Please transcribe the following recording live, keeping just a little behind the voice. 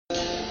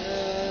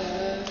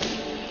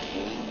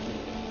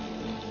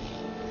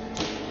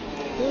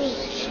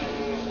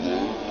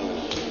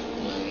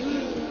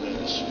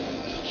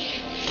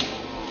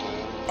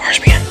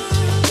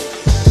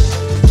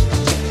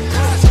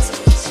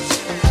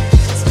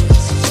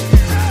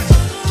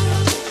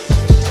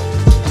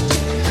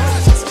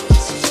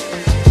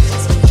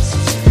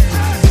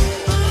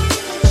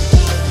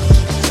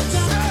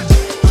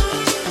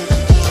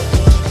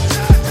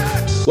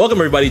Welcome,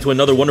 everybody, to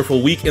another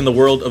wonderful week in the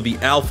world of the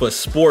Alpha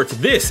Sports.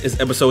 This is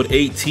episode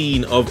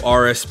 18 of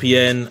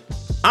RSPN.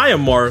 I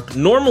am Mark.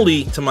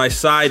 Normally, to my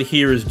side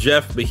here is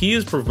Jeff, but he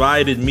has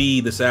provided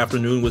me this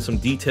afternoon with some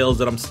details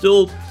that I'm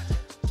still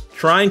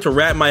trying to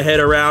wrap my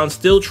head around,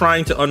 still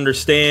trying to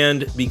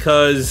understand,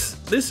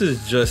 because this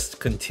has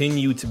just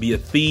continued to be a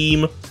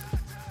theme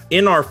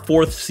in our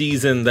fourth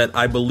season that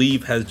I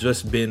believe has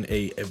just been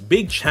a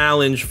big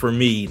challenge for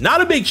me.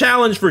 Not a big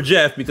challenge for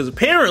Jeff, because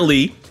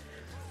apparently,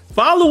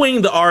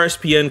 following the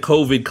RSPN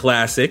COVID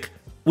Classic,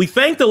 we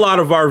thanked a lot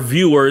of our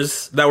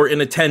viewers that were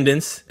in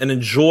attendance and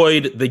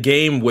enjoyed the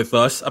game with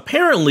us.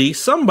 Apparently,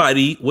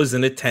 somebody was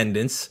in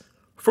attendance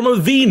from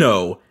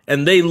Aveeno,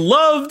 and they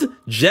loved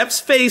Jeff's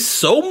face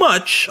so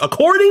much,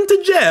 according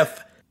to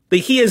Jeff, that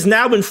he has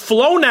now been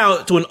flown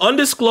out to an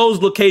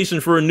undisclosed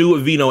location for a new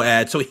Aveeno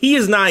ad. So he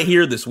is not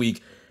here this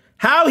week.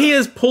 How he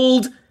has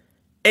pulled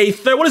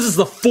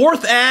the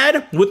fourth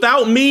ad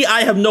without me,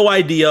 I have no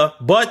idea,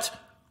 but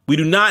we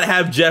do not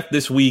have Jeff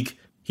this week.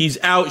 He's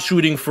out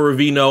shooting for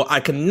Aveeno. I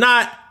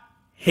cannot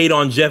hate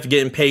on Jeff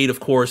getting paid, of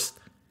course.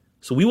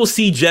 So we will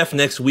see Jeff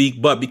next week.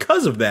 But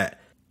because of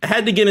that, I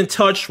had to get in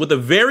touch with a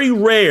very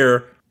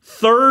rare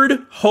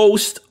third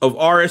host of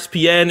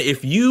RSPN.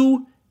 If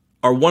you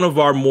are one of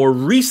our more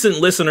recent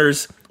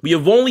listeners, we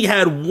have only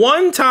had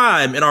one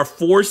time in our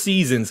 4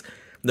 seasons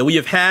that we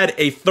have had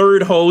a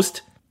third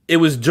host. It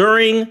was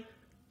during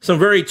some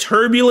very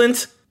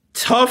turbulent,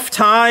 tough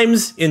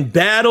times in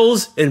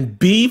battles and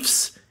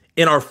beefs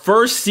in our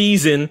first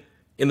season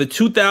in the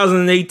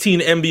 2018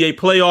 NBA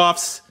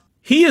playoffs.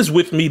 He is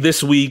with me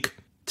this week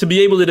to be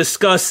able to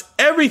discuss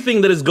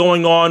everything that is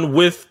going on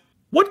with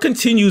what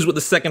continues with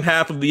the second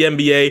half of the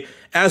NBA,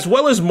 as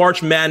well as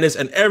March Madness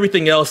and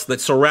everything else that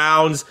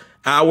surrounds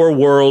our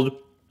world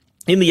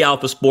in the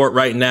Alpha Sport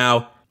right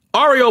now.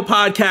 REO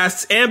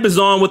Podcasts, Amp is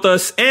on with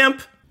us.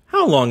 Amp,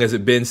 how long has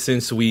it been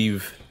since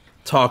we've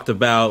talked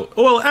about,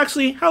 well,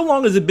 actually, how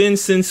long has it been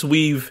since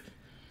we've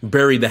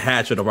buried the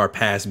hatchet of our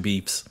past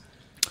beefs?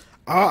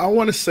 I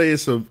want to say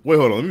wait,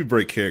 hold on. Let me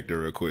break character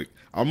real quick.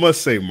 I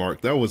must say,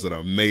 Mark, that was an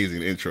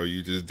amazing intro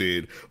you just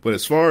did. But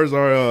as far as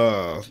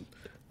our,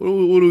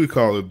 what do we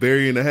call it?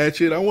 Burying the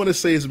hatchet? I want to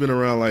say it's been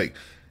around like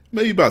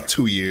maybe about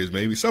 2 years,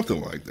 maybe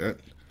something like that.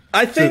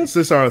 I think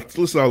since our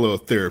little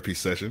therapy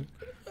session.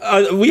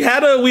 We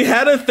had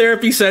a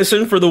therapy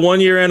session for the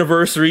 1 year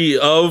anniversary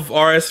of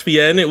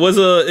RSPN. It was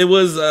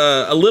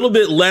a little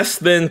bit less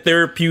than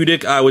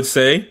therapeutic, I would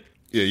say.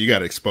 Yeah, you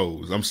got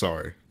exposed. I'm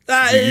sorry.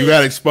 You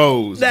got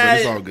exposed, but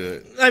it's all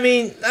good. I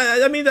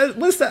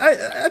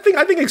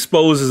think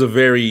exposed is a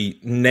very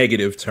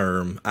negative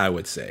term, I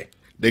would say.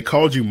 They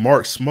called you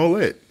Mark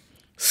Smollett.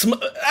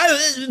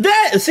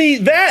 That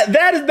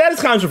is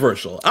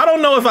controversial. I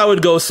don't know if I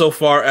would go so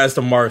far as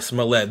to Mark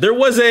Smollett. There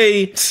was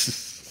a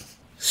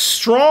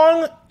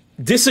strong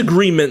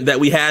disagreement that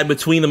we had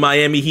between the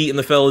Miami Heat and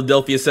the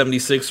Philadelphia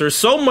 76ers,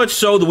 so much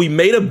so that we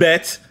made a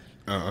bet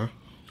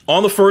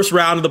on the first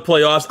round of the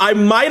playoffs. I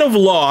might have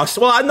lost.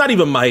 Well, not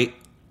even might.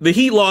 The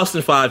Heat lost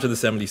in 5 to the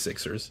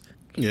 76ers.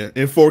 Yeah,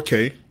 in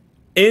 4K.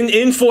 In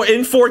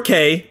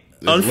 4K,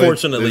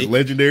 unfortunately. There's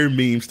legendary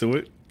memes to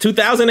it.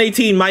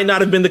 2018 might not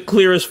have been the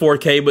clearest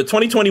 4K, but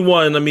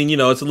 2021, I mean,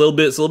 it's a little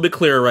bit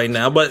clearer right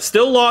now, but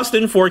still lost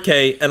in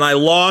 4K, and I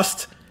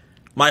lost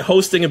my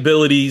hosting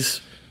abilities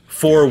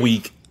for a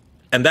week,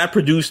 and that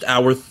produced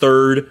our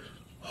third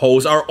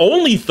host, our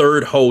only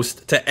third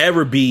host to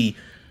ever be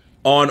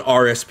on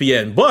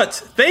RSPN. But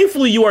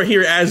thankfully you are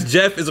here, as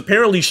Jeff is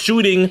apparently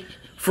shooting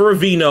for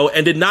Aveeno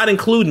and did not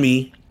include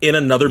me in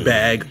another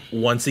bag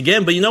once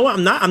again. But you know what?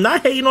 I'm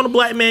not hating on a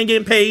black man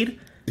getting paid.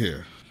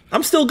 Yeah.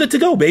 I'm still good to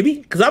go, baby,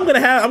 because I'm gonna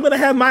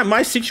have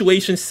my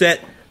situation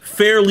set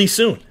fairly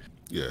soon.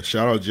 Yeah,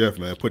 shout out Jeff,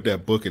 man. Put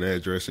that booking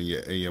address in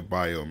your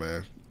bio,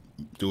 man.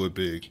 Do it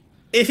big.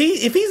 If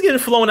he's getting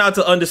flown out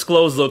to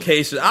undisclosed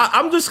locations,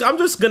 I'm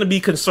just gonna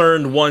be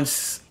concerned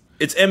once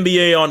it's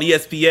NBA on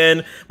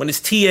ESPN, when it's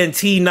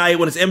TNT night,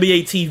 when it's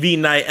NBA TV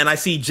night, and I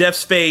see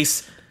Jeff's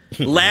face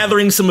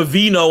lathering some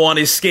Aveeno on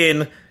his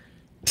skin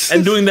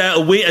and doing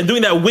that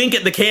wink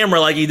at the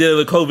camera like he did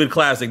at the COVID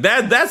Classic.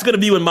 That's gonna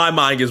be when my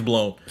mind gets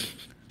blown.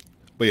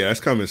 But yeah, that's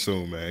coming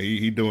soon, man.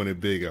 He doing it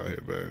big out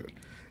here, man.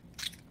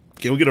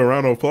 Can we get a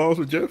round of applause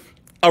for Jeff?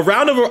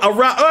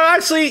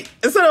 Actually,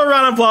 instead of a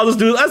round of applause, let's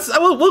do.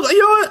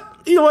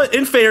 You know what?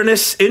 In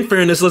fairness,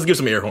 let's give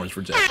some air horns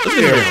for Jeff. Let's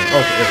give air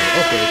horns. Okay.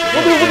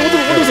 We'll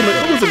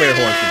do some air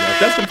horns for Jeff.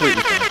 That's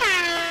completely fine.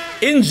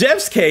 In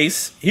Jeff's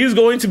case, he's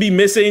going to be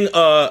missing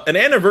an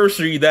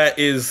anniversary that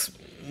is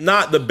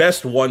not the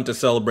best one to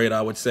celebrate,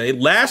 I would say.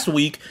 Last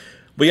week,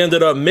 we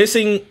ended up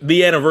missing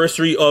the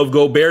anniversary of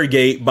Gobert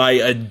Gate by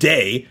a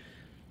day,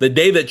 the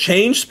day that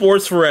changed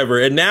sports forever.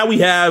 And now we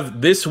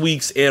have this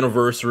week's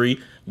anniversary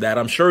that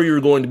I'm sure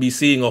you're going to be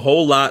seeing a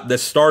whole lot, that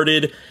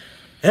started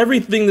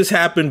everything that's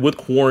happened with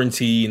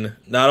quarantine,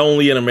 not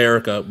only in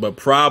America, but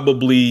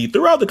probably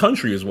throughout the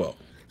country as well.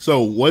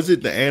 So was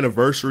it the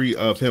anniversary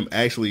of him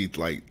actually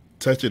like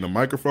touching the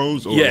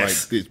microphones, or like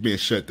it's being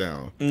shut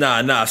down?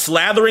 Nah,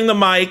 slathering the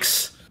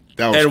mics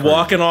and crazy.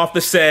 Walking off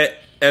the set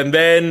And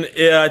then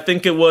I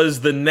think it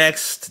was the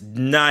next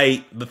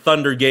night, the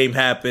Thunder game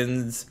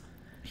happens,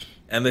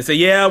 and they say,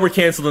 "Yeah, we're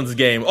canceling this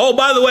game. Oh,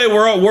 by the way,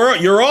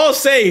 you're all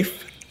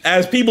safe."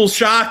 As people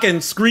shock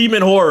and scream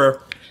in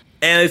horror,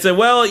 and they said,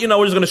 "Well, we're just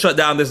going to shut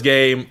down this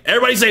game.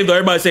 Everybody's safe though.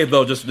 Everybody's safe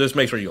though. Just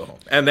make sure you go home."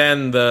 And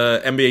then the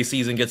NBA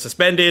season gets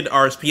suspended.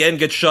 RSPN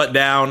gets shut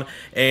down,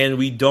 and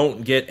we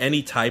don't get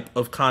any type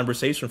of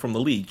conversation from the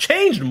league.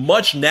 Changed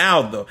much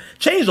now though.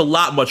 Changed a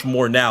lot, much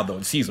more now though.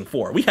 In season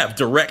 4, we have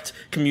direct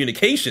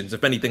communications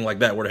if anything like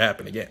that were to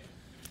happen again.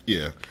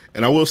 Yeah,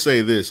 and I will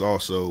say this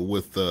also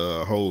with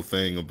the whole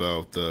thing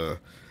about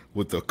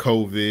with the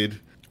COVID.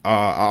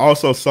 I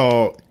also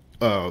saw.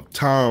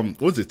 Tom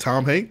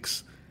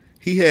Hanks?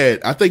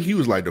 I think he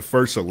was like the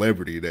first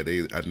celebrity that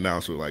they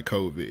announced with like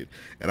COVID.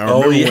 And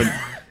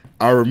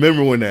I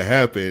remember when that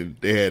happened,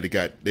 they had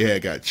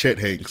got Chet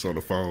Hanks on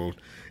the phone.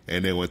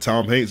 And then when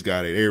Tom Hanks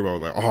got it, everybody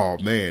was like, "Oh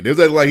man," it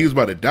was like he was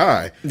about to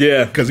die.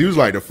 Yeah, because he was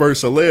like the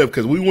first celeb.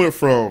 Because we went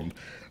from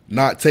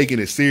not taking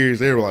it serious,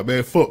 they were like,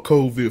 "Man, fuck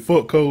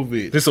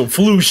COVID. This some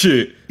flu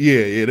shit."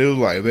 Yeah. They was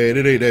like, "Man,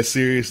 it ain't that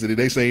serious." And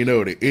the next thing you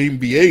know, the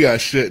NBA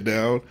got shut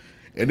down.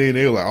 And then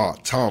they were like, "Oh,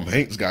 Tom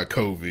Hanks got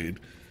COVID."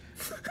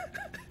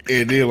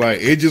 And then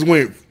like it just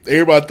went.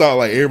 Everybody thought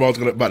like everybody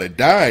was about to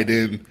die.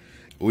 Then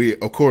we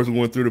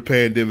went through the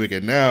pandemic,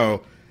 and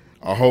now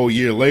a whole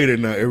year later,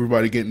 now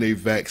everybody getting their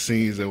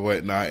vaccines and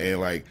whatnot,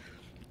 and like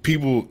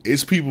people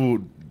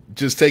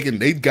just taking.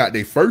 They got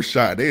their first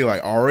shot. They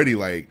like already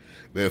like,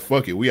 "Man,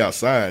 fuck it, we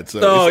outside."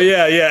 So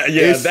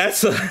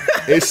That's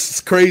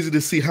it's crazy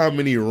to see how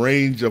many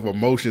range of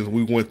emotions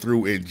we went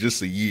through in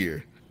just a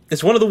year.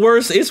 It's one of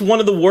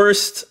the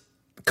worst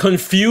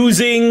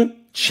confusing,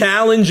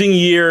 challenging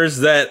years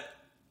that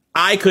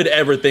I could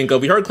ever think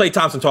of. We heard Klay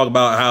Thompson talk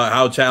about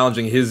how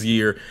challenging his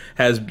year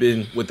has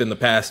been within the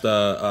past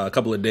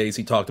couple of days.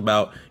 He talked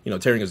about,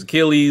 tearing his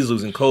Achilles,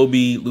 losing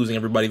Kobe, losing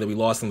everybody that we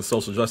lost in the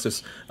social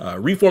justice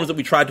reforms that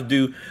we tried to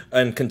do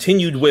and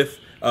continued with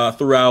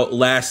throughout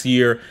last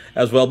year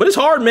as well. But it's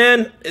hard,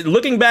 man.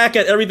 Looking back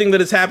at everything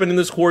that has happened in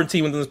this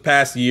quarantine within this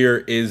past year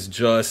is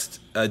just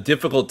a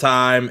difficult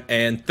time.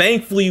 And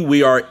thankfully,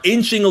 we are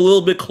inching a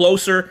little bit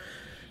closer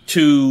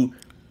to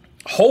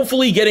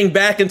hopefully getting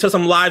back into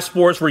some live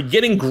sports. We're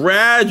getting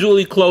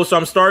gradually closer.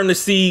 I'm starting to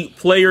see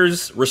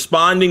players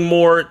responding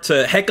more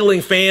to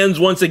heckling fans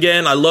once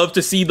again. I love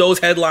to see those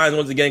headlines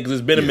once again because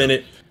it's been a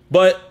minute.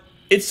 But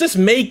it's just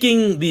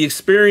making the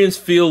experience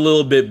feel a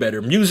little bit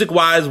better.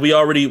 Music-wise, we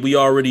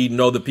already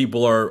know that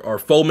people are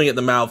foaming at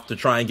the mouth to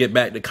try and get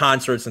back to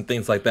concerts and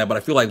things like that. But I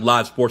feel like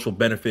live sports will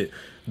benefit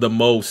the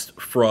most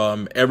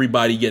from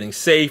everybody getting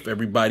safe,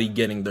 everybody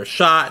getting their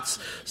shots,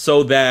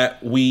 so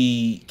that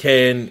we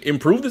can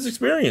improve this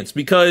experience.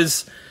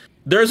 Because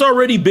there's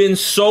already been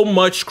so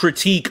much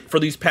critique for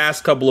these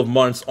past couple of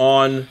months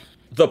on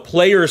the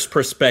player's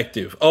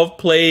perspective of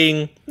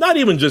playing not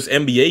even just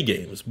NBA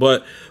games,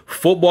 but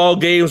football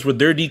games with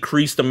their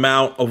decreased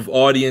amount of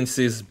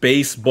audiences,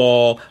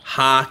 baseball,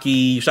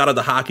 hockey. Shout out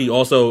to hockey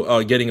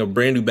also getting a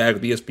brand new bag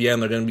with ESPN.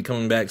 They're going to be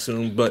coming back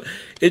soon. But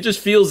it just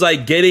feels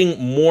like getting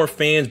more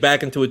fans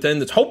back into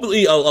attendance,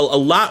 hopefully a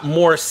lot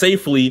more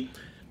safely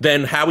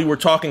than how we were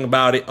talking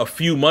about it a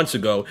few months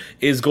ago,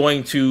 is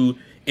going to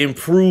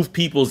improve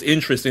people's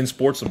interest in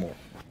sports some more.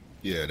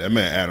 Yeah, that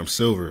man Adam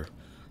Silver,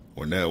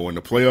 when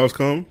the playoffs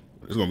come,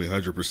 it's gonna be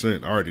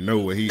 100%. I already know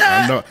what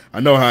I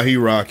know how he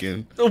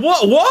rocking.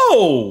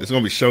 Whoa! It's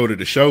gonna be shoulder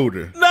to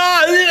shoulder.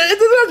 Nah, it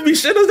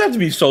doesn't have to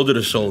be shoulder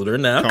to shoulder.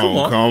 Now,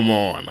 come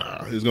on.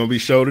 Nah. It's gonna be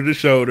shoulder to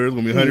shoulder. It's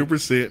gonna be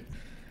 100%.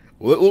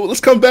 Well,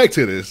 let's come back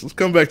to this. Let's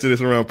come back to this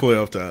around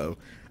playoff time.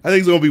 I think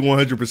it's gonna be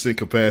 100%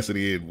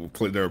 capacity in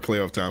their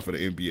playoff time for the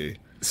NBA.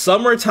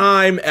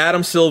 Summertime,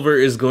 Adam Silver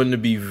is going to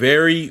be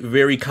very,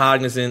 very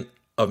cognizant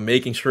of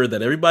making sure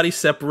that everybody's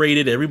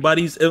separated.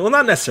 Everybody's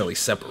not necessarily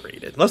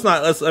separated.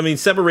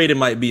 Separated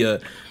might be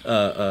a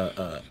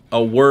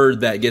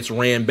word that gets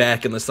ran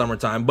back in the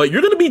summertime, but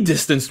you're going to be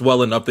distanced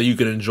well enough that you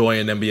can enjoy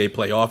an NBA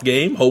playoff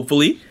game,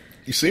 hopefully.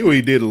 You see what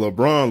he did to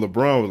LeBron?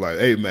 LeBron was like,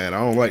 "Hey man, I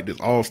don't like this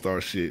All-Star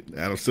shit."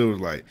 Adam Silver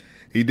was like,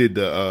 he did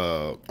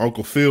the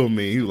Uncle Phil meme.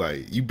 He was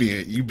like, you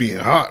being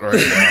hot right now.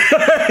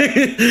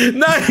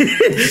 Nah, he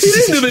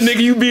didn't do the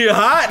nigga you being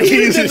hot.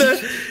 He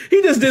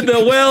just did the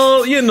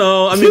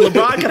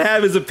LeBron can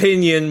have his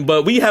opinion,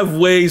 but we have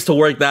ways to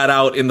work that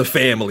out in the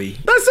family.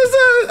 That's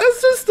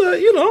just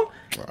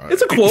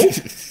it's a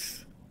quote.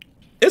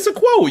 It's a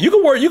quote. You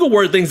can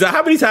word things out.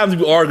 How many times have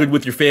you argued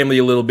with your family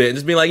a little bit and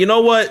just being like, you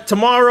know what,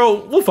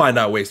 tomorrow we'll find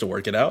out ways to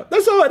work it out.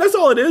 That's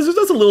all it is. It's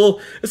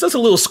just a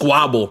little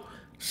squabble.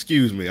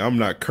 Excuse me, I'm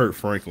not Kurt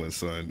Franklin's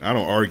son. I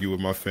don't argue with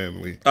my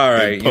family. All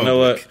right, you know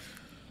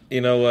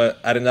what?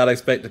 I did not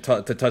expect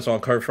to touch on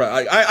Kurt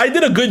Franklin. I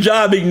did a good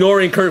job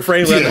ignoring Kurt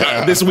Franklin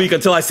this week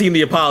until I seen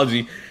the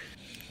apology.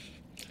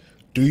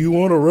 Do you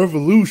want a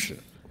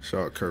revolution? Shout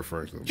out Kurt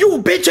Franklin.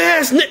 You bitch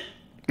ass nigga.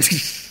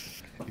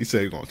 He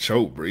said he's gonna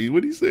choke, bro.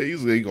 What did he say? He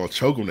said he's gonna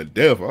choke him to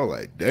death. I was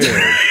like,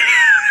 damn.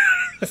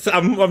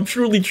 I'm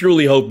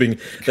truly hoping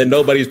that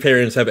nobody's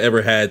parents have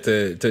ever had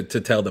to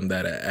tell them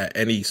that at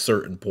any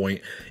certain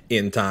point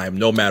in time,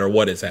 no matter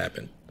what has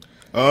happened.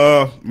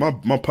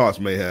 My pops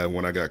may have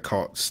when I got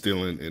caught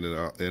stealing in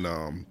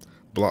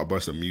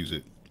Blockbuster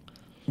Music.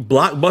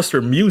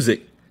 Blockbuster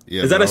Music.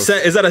 Yeah, is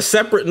that a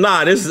separate?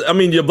 Nah,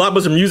 your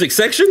Blockbuster Music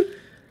section.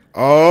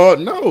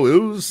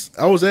 No,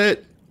 I was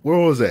at, where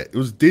was that? It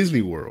was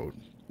Disney World.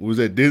 It was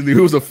at Disney.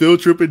 It was a field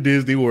trip at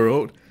Disney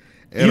World.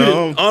 And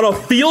on a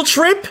field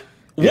trip?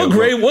 What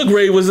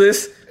grade was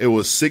this? It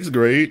was 6th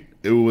grade.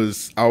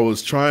 I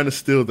was trying to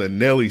steal the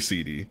Nelly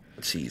CD.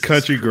 Jesus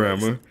Country Christ.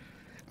 Grammar.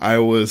 I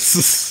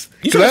was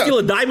You trying to steal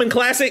a Diamond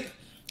Classic?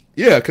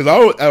 Yeah, because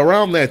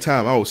around that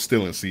time I was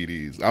stealing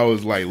CDs. I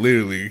was like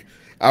literally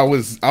I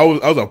was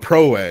a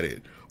pro at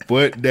it.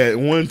 But that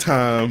one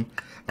time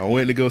I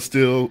went to go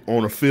steal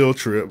on a field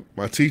trip.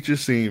 My teacher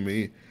seen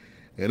me,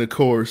 and of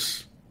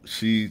course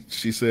she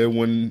said,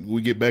 when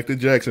we get back to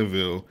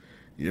Jacksonville,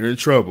 you're in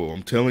trouble.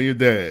 I'm telling your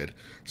dad.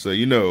 So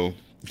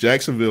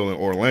Jacksonville and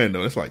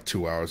Orlando, it's like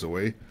 2 hours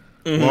away.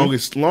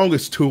 Mm-hmm.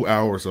 Longest 2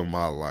 hours of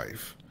my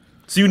life.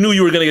 So you knew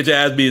you were gonna get your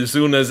ass beat as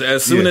soon as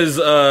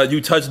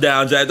you touched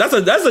down. That's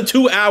a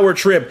 2 hour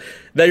trip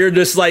that you're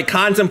just like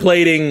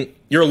contemplating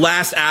your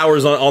last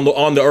hours on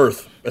the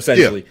earth,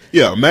 essentially.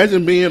 Yeah.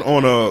 Imagine being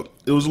on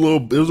it was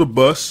a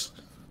bus,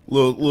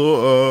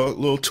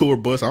 little tour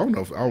bus. I don't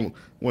know if I don't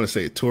want to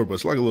say a tour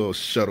bus, like a little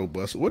shuttle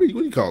bus. What do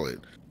you call it?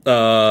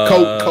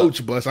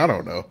 Coach bus. I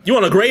don't know. You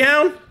on a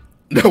Greyhound?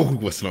 No, we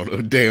wasn't on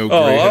a damn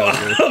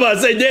Greyhound. I'm about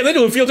to say, damn, they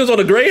doing field trips on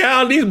a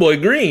Greyhound. These boy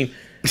green.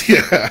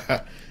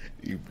 Yeah.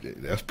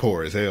 That's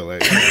poor as hell.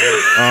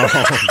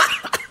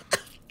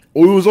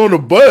 We was on the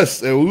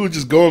bus and we were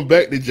just going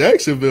back to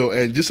Jacksonville,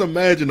 and just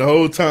imagine the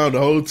whole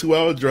 2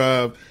 hour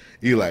drive.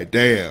 You're like,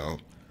 damn.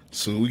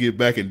 So we get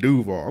back in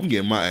Duval, I'm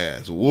getting my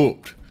ass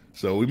whooped.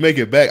 So we make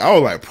it back. I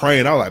was like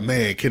praying. I was like,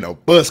 man, can a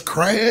bus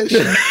crash?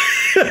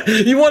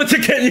 You wanted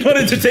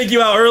to take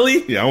you out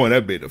early? Yeah, I want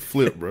that bit to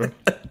flip, bro.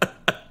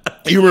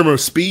 You remember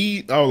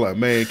Speed? I was like,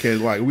 man,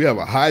 can we have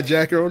a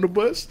hijacker on the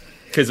bus?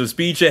 Because of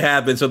Speed shit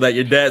happened, so that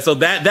your dad,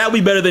 that would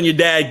be better than your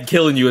dad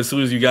killing you as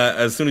soon as you got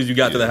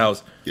to the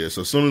house. Yeah.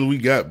 So as soon as we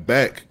got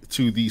back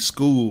to the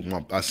school,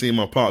 I seen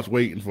my pops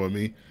waiting for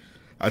me.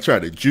 I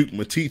tried to juke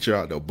my teacher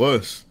out the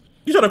bus.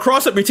 You trying to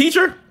cross up your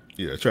teacher?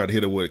 Yeah, I tried to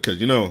hit her with it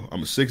because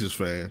I'm a Sixers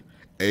fan.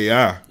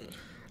 AI.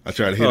 I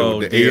tried to hit her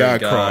with the AI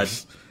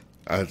cross.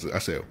 I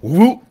said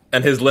whoop,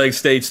 and his legs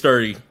stayed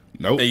sturdy.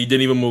 Nope, and you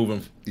didn't even move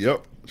him.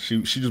 Yep.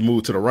 She just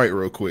moved to the right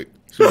real quick.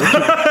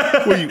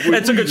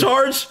 And took a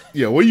charge?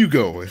 Yeah, where you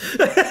going?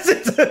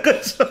 Took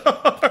a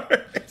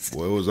charge.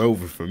 Well, it was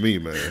over for me,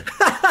 man.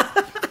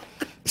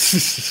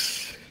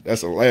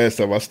 That's the last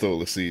time I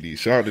stole a CD.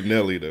 Shout out to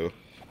Nelly, though.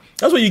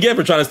 That's what you get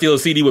for trying to steal a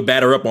CD with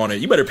batter up on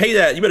it. You better pay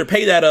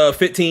that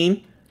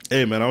 15.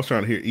 Hey, man, I was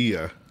trying to hear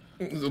EI.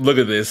 Look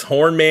at this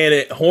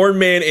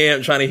Hornman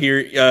amp trying to hear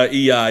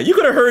EI. You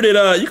could have heard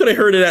it. You could have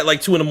heard it at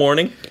like 2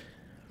 a.m.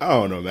 I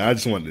don't know, man. I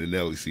just wanted the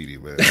Nelly CD,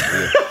 man.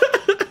 Yeah.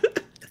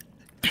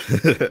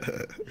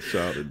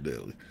 Shout out to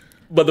Nelly.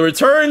 But the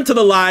return to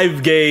the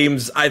live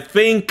games, I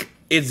think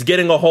it's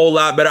getting a whole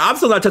lot better. I'm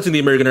still not touching the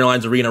American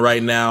Airlines Arena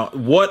right now.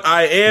 What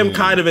I am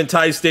kind of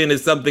enticed in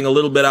is something a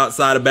little bit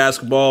outside of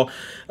basketball.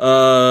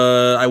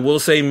 I will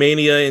say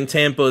Mania in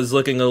Tampa is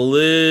looking a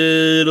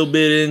little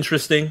bit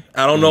interesting.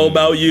 I don't know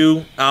about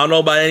you. I don't know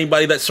about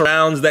anybody that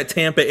surrounds that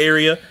Tampa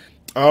area.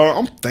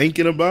 I'm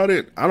thinking about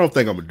it. I don't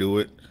think I'm gonna do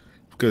it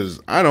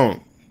because I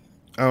don't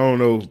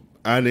know.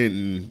 I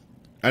didn't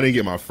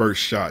get my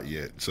first shot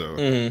yet.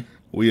 So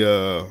we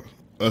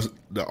us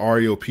the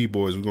REOP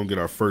boys, we're gonna get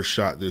our first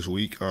shot this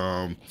week.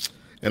 And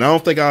I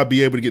don't think I'll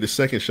be able to get the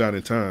second shot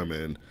in time,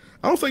 and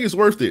I don't think it's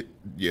worth it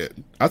yet.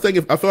 I feel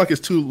like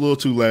it's a little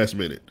too last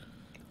minute.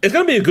 It's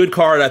gonna be a good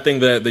card, I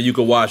think, that you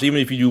could watch, even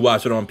if you do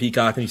watch it on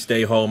Peacock and you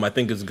stay home. I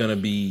think it's gonna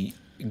be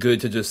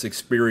good to just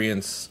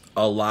experience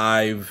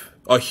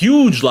a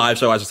huge live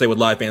show, I should say, with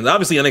live fans.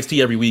 Obviously,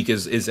 NXT every week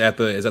is at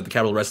the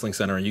Capitol Wrestling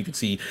Center, and you can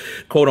see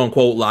quote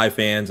unquote live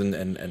fans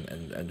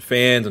and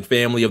fans and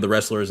family of the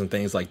wrestlers and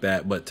things like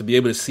that. But to be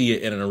able to see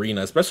it in an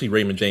arena, especially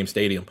Raymond James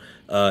Stadium,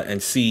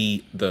 and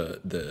see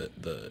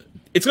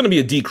it's going to be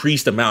a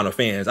decreased amount of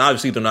fans.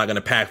 Obviously, they're not going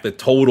to pack the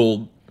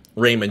total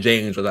Raymond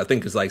James, which I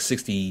think is like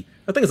 60.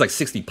 I think it's like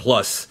 60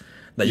 plus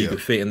that you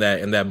could fit in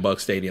that Buck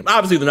Stadium.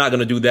 Obviously, they're not going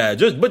to do that.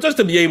 Just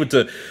to be able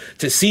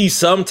to see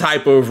some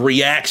type of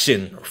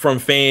reaction from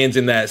fans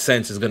in that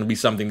sense is going to be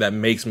something that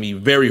makes me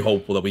very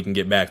hopeful that we can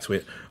get back to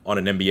it on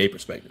an NBA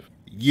perspective.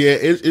 Yeah,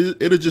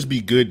 it'll just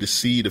be good to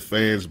see the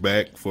fans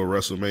back for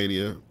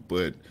WrestleMania.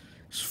 But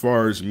as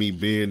far as me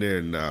being there,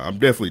 I'm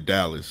definitely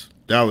Dallas.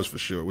 Dallas for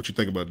sure. What you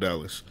think about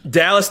Dallas?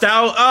 Dallas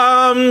style?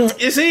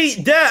 Is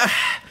he?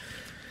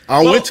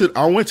 I went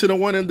to the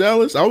one in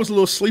Dallas. I was a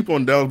little asleep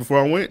on Dallas before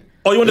I went.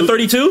 Oh, you went to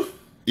 32?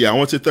 Yeah, I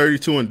went to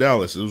 32 in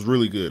Dallas. It was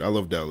really good. I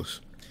love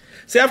Dallas.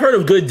 See, I've heard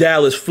of good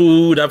Dallas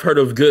food. I've heard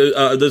of good.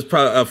 There's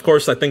probably, of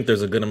course, I think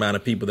there's a good amount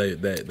of people that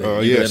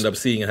you end up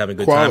seeing and having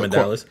a good time in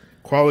Dallas.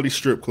 Quality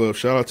Strip Club.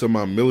 Shout out to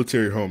my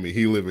military homie.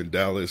 He live in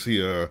Dallas. He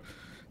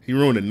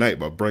ruined the night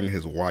by bringing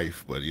his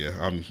wife. But yeah,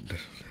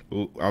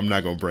 I'm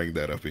not gonna bring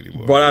that up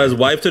anymore. Brought out his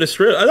wife to the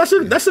strip.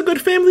 That's a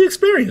good family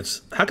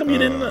experience. How come you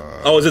didn't?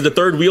 Is it the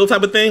third wheel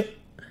type of thing?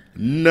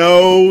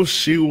 No,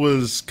 she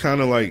was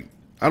kind of like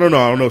I don't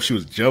know if she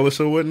was jealous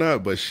or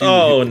whatnot, but she.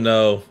 Oh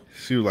no.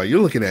 She was like, "You're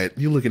looking at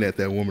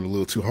that woman a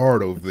little too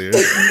hard over there."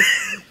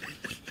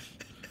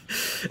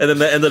 And then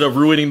that ended up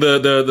ruining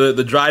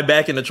the drive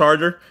back in the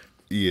Charger.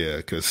 Yeah,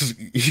 because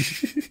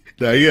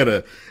we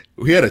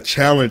had a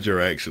Challenger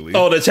actually.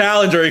 Oh, the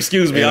Challenger.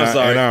 Excuse me. I'm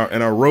sorry.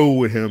 And I rode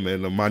with him,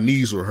 and my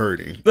knees were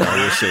hurting.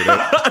 I will say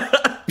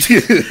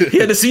that. He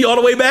had to see all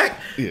the way back.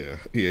 Yeah,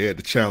 he had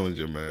the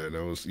Challenger, man.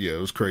 It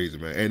was crazy,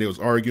 man. And it was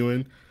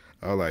arguing.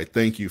 I was like,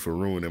 "Thank you for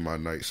ruining my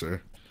night,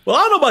 sir." Well,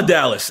 I don't know about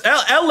Dallas.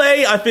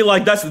 L.A., I feel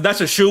like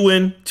that's a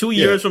shoo-in. 2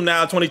 years from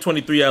now,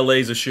 2023, L.A.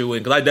 is a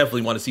shoo-in because I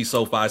definitely want to see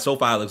SoFi.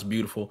 SoFi looks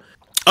beautiful.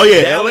 Oh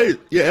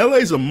yeah,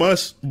 LA's a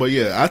must. But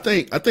yeah, I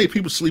think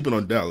people sleeping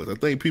on Dallas. I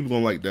think people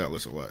gonna like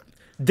Dallas a lot.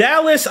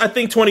 Dallas, I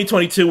think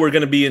 2022 we're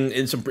going to be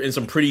in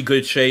some pretty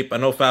good shape. I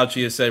know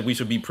Fauci has said we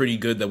should be pretty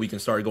good that we can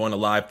start going to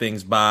live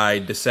things by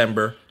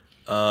December.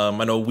 I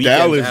know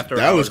weekends after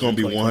Dallas going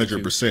to be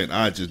 100%.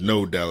 I just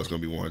know Dallas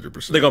going to be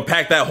 100%. They're going to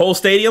pack that whole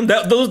stadium.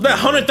 That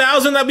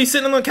 100,000 that be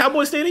sitting in the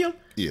Cowboy Stadium.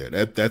 Yeah,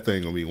 that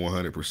thing going to be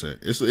 100%.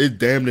 It's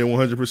damn near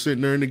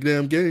 100% during the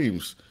damn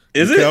games.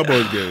 Is it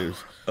Cowboys games?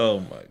 Oh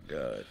my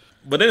god.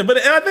 But I think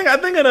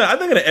in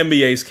the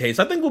NBA's case,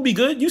 I think we'll be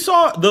good. You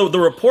saw the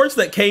reports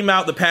that came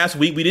out the past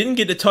week. We didn't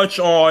get to touch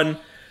on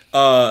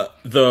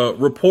the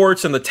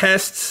reports and the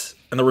tests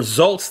and the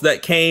results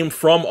that came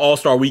from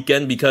All-Star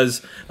Weekend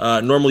because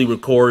normally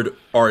record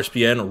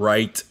RSPN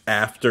right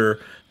after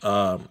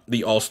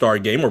the All-Star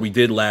game, or we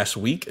did last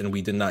week, and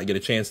we did not get a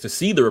chance to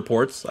see the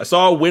reports. I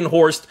saw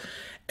Windhorst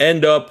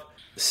end up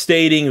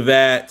stating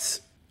that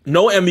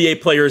no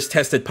NBA players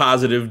tested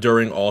positive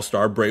during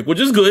All-Star break, which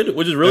is good,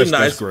 which is really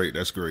nice.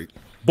 That's great.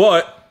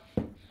 But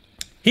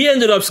he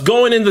ended up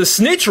going into the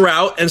snitch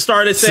route and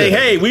started saying,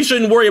 hey, we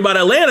shouldn't worry about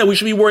Atlanta. We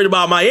should be worried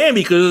about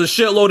Miami because there's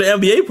a shitload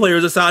of NBA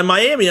players inside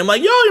Miami. I'm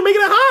like, yo, you're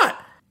making it hot.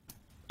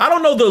 I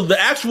don't know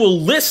the actual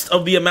list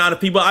of the amount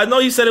of people. I know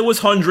you said it was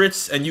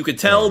hundreds, and you could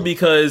tell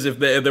because if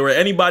there were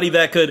anybody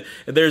if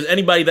there's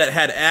anybody that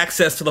had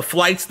access to the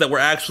flights that were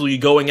actually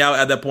going out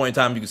at that point in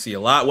time, you could see a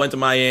lot went to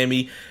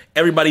Miami.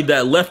 Everybody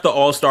that left the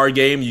All-Star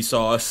game, you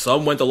saw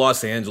some went to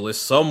Los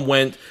Angeles, some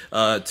went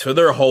to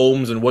their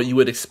homes, and what you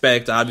would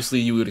expect. Obviously,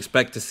 you would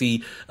expect to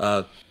see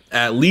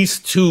at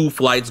least 2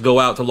 flights go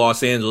out to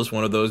Los Angeles,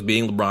 one of those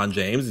being LeBron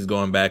James. He's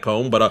going back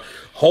home. But a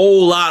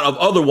whole lot of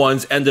other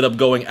ones ended up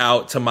going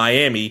out to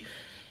Miami,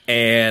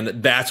 and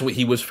that's what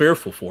he was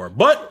fearful for.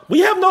 But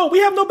we have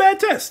no bad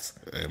tests.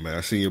 Hey, man,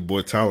 I seen your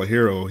boy Tyler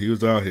Hero. He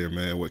was out here,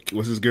 man. What's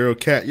his girl,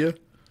 Katya?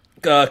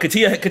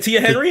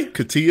 Katia Henry?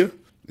 Katia?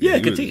 Yeah,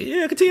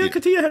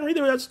 Katia Henry. They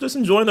were just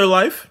enjoying their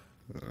life.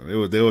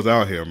 They was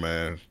out here,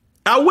 man.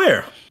 Out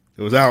where?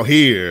 It was out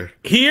here.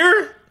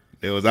 Here?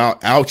 It was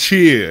out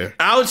here.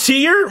 Out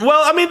here?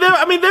 Well,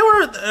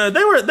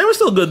 they were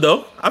still good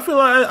though. I feel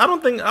like I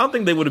don't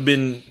think they would have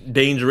been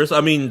dangerous.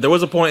 I mean, there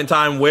was a point in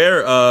time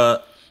where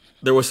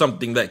there was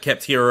something that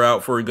kept Hero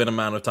out for a good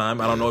amount of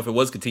time. I don't know if it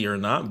was Katia or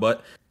not,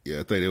 but yeah,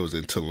 I think it was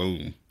in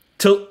Tulum.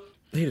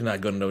 He did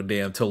not go to no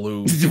damn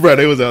Tulum. Bro,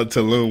 they was out in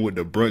Tulum with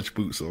the brunch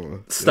boots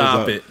on.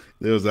 Stop it.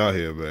 They was out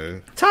here,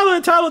 man.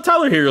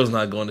 Tyler Hero's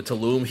not going to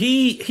Tulum.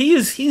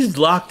 He's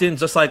locked in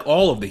just like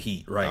all of the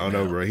Heat right now. I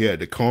don't know, bro. He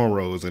had the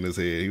cornrows in his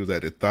head. He was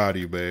at the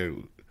thotty,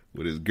 man,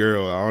 with his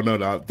girl. I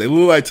don't know. They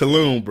look like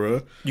Tulum,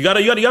 bro. You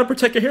gotta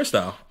protect your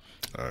hairstyle.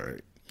 All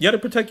right. You gotta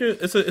protect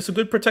it's a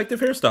good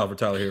protective hairstyle for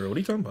Tyler Hero. What are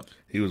you talking about?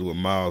 He was with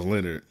Miles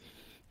Leonard.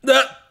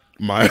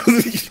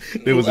 Miles,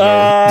 it was.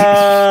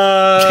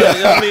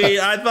 I mean,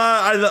 I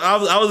thought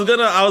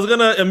I was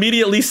gonna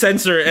immediately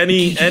censor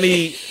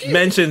any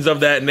mentions of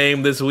that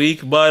name this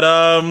week, but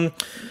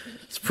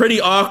it's a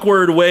pretty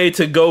awkward way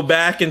to go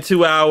back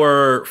into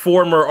our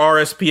former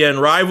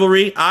RSPN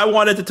rivalry. I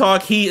wanted to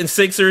talk Heat and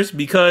Sixers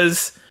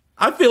because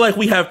I feel like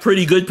we have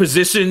pretty good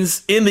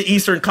positions in the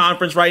Eastern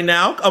Conference right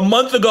now. A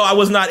month ago, I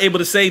was not able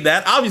to say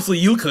that. Obviously,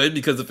 you could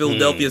because the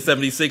Philadelphia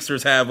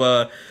 76ers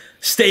have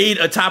stayed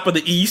atop of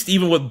the East,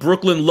 even with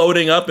Brooklyn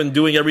loading up and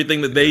doing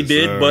everything that they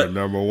did. But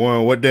number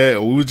one,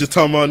 we was just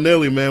talking about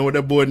Nelly, man. What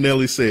that boy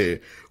Nelly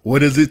said. What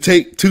does it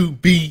take to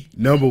be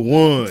number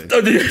one?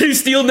 Oh, did you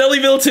steal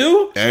Nellyville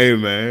too? Hey,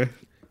 man.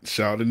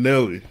 Shout out to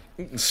Nelly.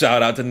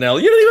 Shout out to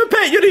Nelly. You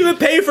didn't even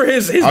pay for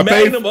his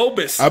magnum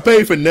opus. I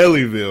paid for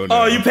Nellyville.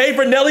 Now. Oh, you paid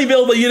for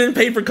Nellyville, but you didn't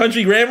pay for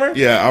Country Grammar?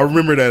 Yeah, I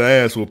remember that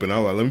ass whooping. I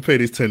was like, let me pay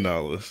these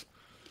 $10.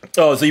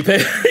 Oh, so you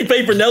paid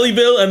for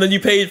Nellyville, and then you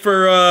paid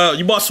for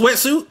you bought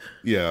Sweatsuit?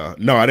 Yeah,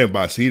 no, I didn't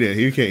buy.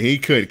 He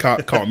couldn't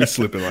caught me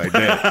slipping like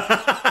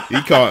that.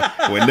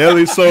 When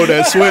Nelly sold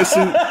that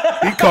sweatsuit,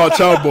 he caught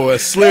y'all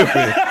boys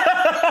slipping.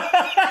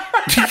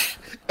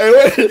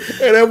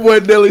 And that boy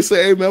Nelly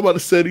said, "Hey man, I'm about to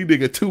sell these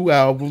nigga 2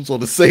 albums on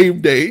the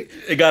same day."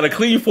 It got a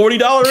clean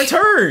 $40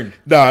 return.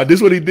 Nah, this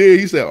is what he did.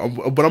 He said,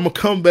 "But I'm gonna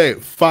come back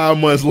 5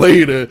 months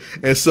later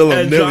and sell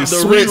him Nelly's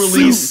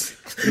sweatsuit."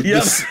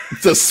 Yep.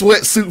 It's a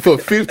sweatsuit for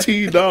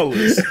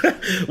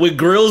 $15 with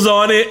grills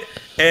on it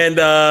and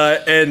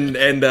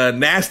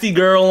Nasty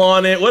Girl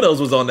on it. What else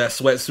was on that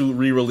sweatsuit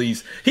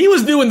re-release? He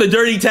was doing the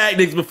Dirty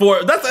Tactics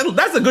before.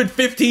 That's a good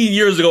 15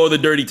 years ago of the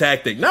Dirty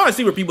Tactic. Now I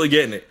see where people are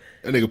getting it.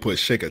 That nigga put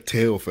Shake a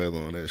Tail Feather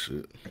on that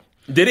shit.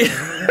 Did he?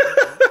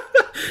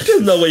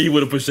 There's no way he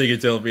would have put Shake a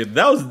Tail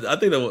Feather. I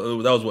think that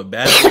was what,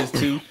 Bad Boys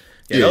 2?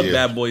 Yeah, that was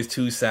Bad Boys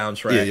 2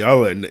 soundtrack. Yeah,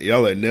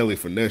 y'all let Nelly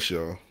finesse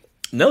y'all.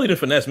 Nelly didn't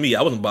finesse me.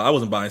 I wasn't buying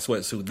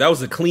sweatsuit. That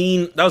was a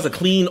clean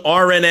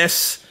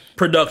RNS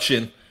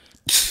production.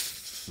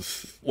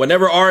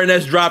 Whenever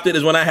RNS dropped it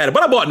is when I had it.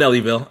 But I bought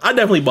Nellyville. I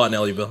definitely bought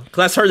Nellyville.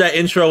 Because I heard that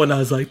intro and I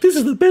was like, this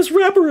is the best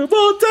rapper of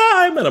all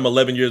time. And I'm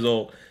 11 years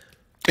old.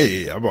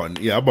 Yeah, I bought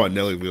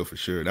Nellyville for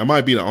sure. That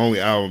might be the only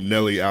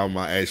Nelly album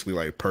I actually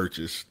like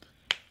purchased.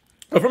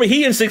 But from a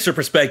Heat and Sixer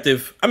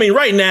perspective, I mean,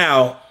 right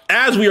now,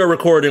 as we are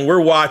recording,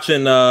 we're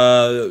watching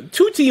 2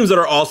 teams that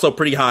are also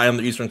pretty high on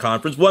the Eastern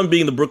Conference. One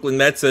being the Brooklyn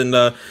Nets, and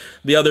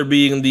the other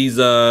being these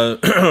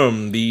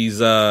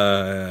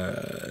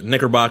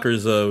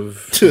Knickerbockers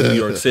of New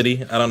York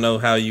City. I don't know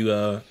how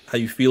you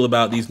feel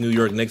about these New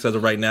York Knicks as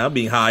of right now,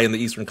 being high in the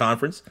Eastern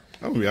Conference.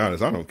 I'm gonna be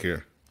honest, I don't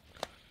care.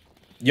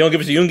 You don't give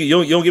a shit.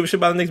 You don't give a shit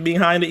about the Knicks being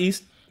high in the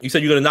East. You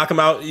said you're gonna knock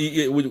them out.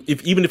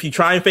 Even if you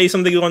try and face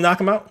something, you're gonna knock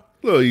them out.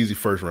 A little easy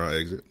first round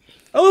exit.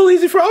 A little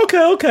easy for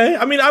okay.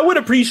 I mean, I would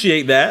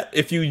appreciate that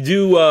if you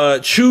do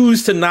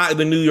choose to knock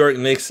the New York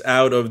Knicks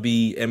out of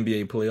the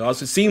NBA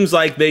playoffs. It seems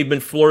like they've been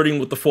flirting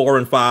with the 4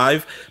 and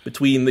 5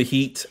 between the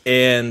Heat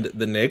and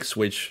the Knicks,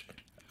 which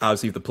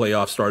obviously if the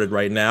playoffs started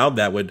right now,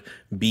 that would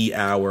be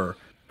our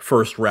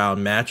first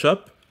round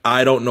matchup.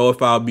 I don't know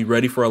if I'll be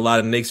ready for a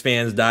lot of Knicks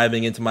fans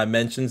diving into my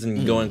mentions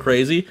and going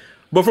crazy.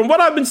 But from what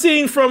I've been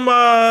seeing from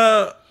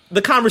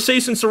the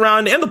conversation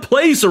surrounding and the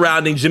play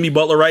surrounding Jimmy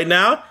Butler right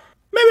now,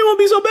 maybe it won't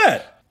be so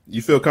bad.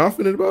 You feel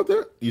confident about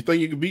that? You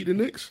think you can beat the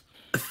Knicks?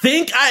 I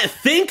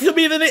think could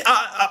be the Knicks.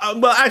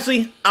 Well,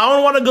 actually, I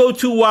don't want to go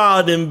too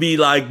wild and be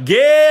like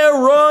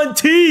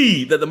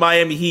guaranteed that the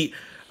Miami Heat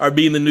are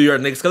beating the New York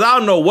Knicks, because I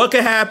don't know what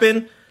could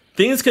happen.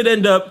 Things could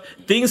end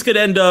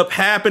up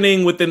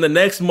happening within the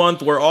next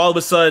month where all of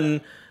a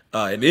sudden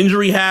an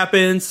injury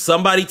happens,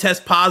 somebody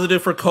tests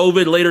positive for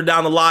COVID later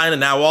down the line,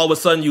 and now all of a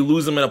sudden you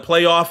lose them in a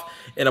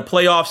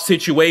playoff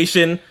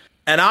situation.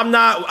 And I'm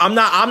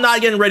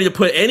not getting ready to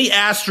put any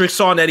asterisks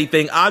on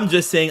anything. I'm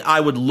just saying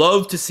I would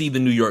love to see the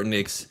New York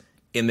Knicks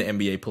in the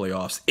NBA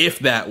playoffs if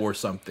that were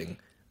something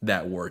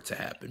that were to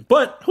happen.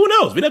 But who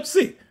knows? We'd have to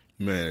see.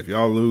 Man, if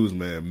y'all lose,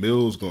 man,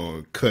 Mills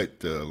gonna cut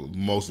the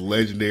most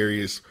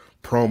legendariest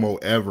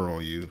promo ever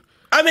on you.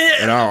 I mean,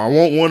 and I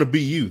won't want to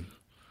be you.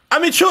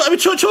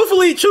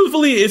 Truthfully,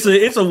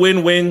 it's a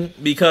win-win,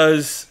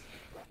 because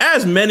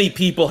as many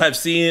people have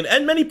seen,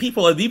 and many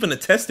people have even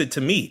attested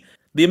to me,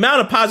 the amount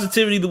of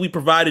positivity that we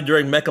provided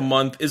during Mecca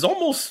Month is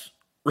almost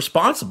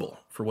responsible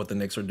for what the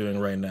Knicks are doing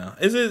right now.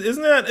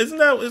 Isn't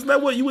that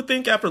what you would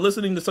think after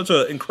listening to such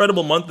an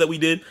incredible month that we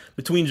did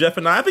between Jeff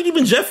and I? I think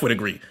even Jeff would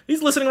agree.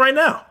 He's listening right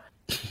now.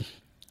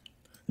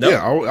 No?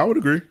 Yeah, I would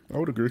agree.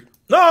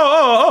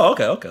 No,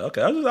 okay.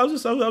 I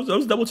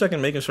was double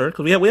checking, making sure,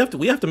 because we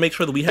have to make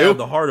sure that we have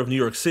the heart of New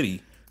York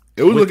City.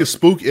 It was looking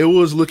spooky. It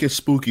was looking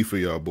spooky for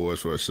y'all boys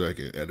for a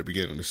second at the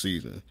beginning of the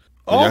season.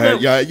 Y'all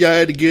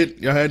had to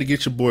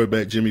get your boy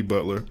back, Jimmy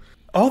Butler.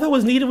 All that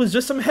was needed was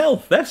just some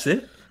health. That's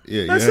it.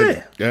 Yeah, that's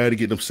it. Y'all had to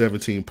get them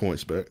 17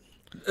 points back.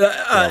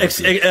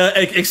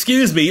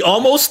 Excuse me,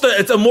 almost.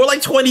 It's more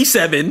like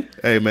 27.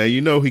 Hey man,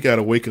 you know he got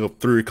to wake up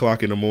 3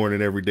 o'clock in the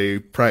morning every day,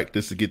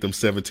 practice to get them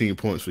 17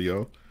 points for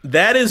y'all.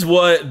 That is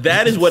what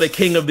a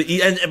king of the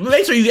East. And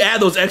make sure you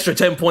add those extra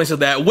 10 points to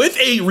that with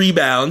 8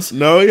 rebounds.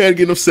 No, he had to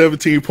get them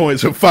 17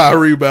 points and 5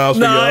 rebounds.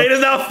 For y'all. It is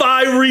not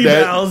 5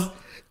 rebounds.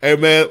 Hey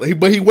man,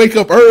 but he wake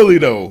up early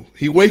though.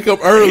 He does.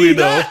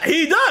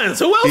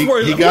 Who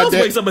else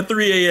wakes up at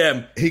 3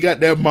 a.m.? He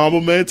got that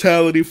mama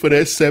mentality for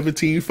that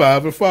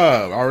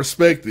 17-5-5. I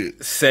respect it.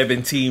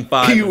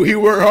 17-5. He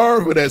worked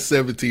hard for that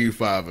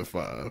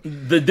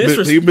 17-5-5. The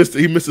disrespect.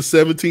 He missed a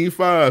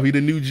 17-5. He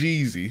the new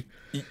Jeezy.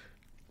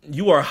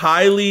 You are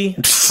highly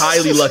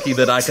lucky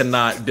that I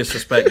cannot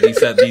disrespect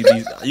these.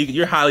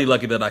 You're highly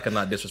lucky that I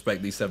cannot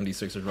disrespect these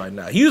 76ers right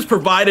now. He has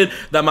provided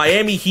the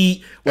Miami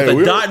Heat with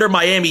a Dr.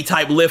 Miami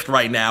type lift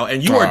right now,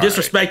 and you are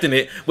disrespecting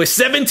it with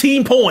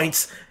 17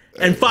 points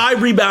and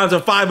 5 rebounds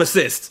and 5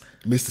 assists.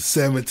 Mr.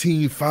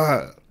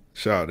 17-5.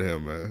 Shout out to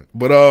him, man.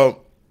 But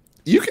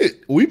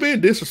we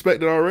been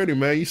disrespected already,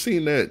 man. You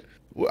seen that?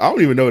 I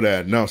don't even know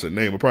that announcer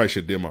name. I probably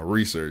should have did my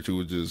research. Who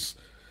was just.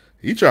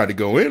 He tried to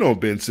go in on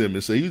Ben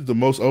Simmons, say he's the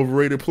most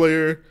overrated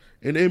player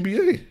in the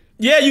NBA.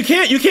 Yeah, you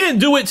can't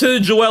do it to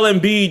Joel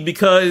Embiid,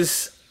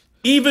 because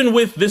even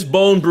with this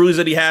bone bruise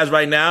that he has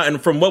right now,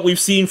 and from what we've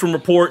seen from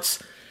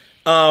reports,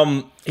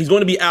 He's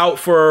going to be out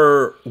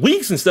for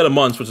weeks instead of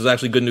months, which is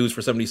actually good news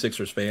for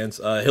 76ers fans.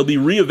 He'll be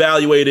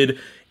reevaluated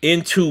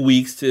in 2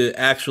 weeks to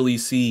actually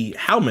see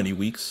how many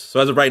weeks. So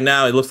as of right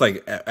now, it looks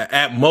like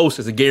at most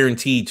it's a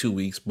guaranteed 2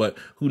 weeks, but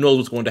who knows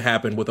what's going to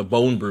happen with a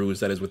bone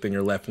bruise that is within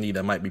your left knee.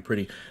 That might be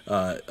pretty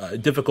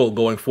difficult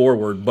going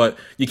forward. But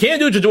you can't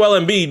do it to Joel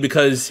Embiid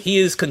because he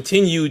has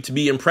continued to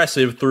be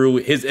impressive through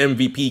his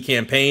MVP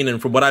campaign.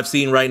 And from what I've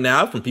seen right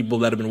now from people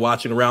that have been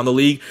watching around the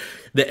league,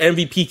 the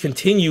MVP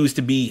continues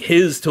to be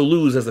his to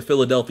lose as the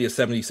Philadelphia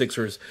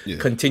 76ers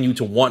continue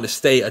to want to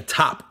stay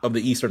atop of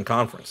the Eastern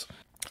Conference.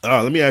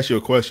 Let me ask you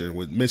a question.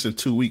 With missing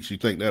 2 weeks, you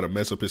think that'll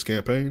mess up his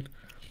campaign?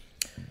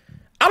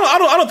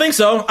 I don't think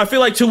so. I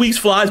feel like 2 weeks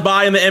flies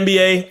by in the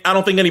NBA. I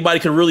don't think anybody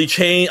can really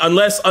change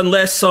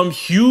unless some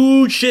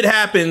huge shit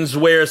happens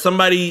where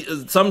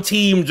some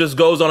team just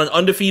goes on an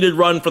undefeated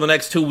run for the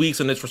next 2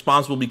 weeks and it's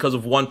responsible because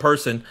of one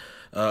person.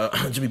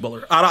 Jimmy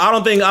Butler. I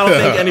don't think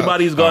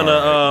anybody's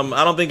gonna.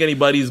 I don't think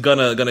anybody's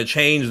gonna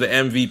change the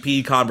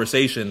MVP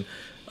conversation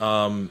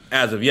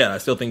as of yet. I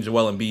still think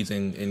Joel Embiid's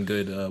in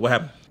good. What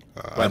happened?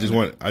 I just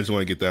want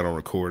to get that on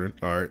recording.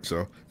 All right,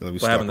 so let me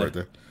stop right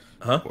there.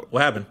 Huh?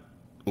 What happened?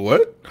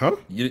 What? Huh?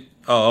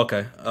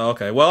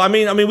 Okay. Well, I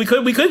mean, we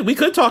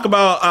could talk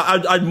about.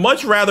 I'd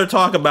much rather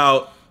talk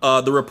about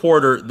the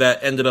reporter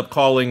that ended up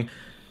calling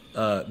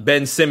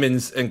Ben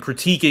Simmons and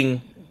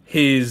critiquing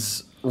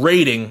his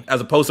rating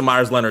as opposed to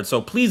Myers Leonard. So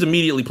please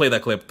immediately play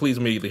that clip. Please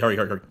immediately hurry.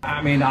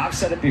 I mean, I've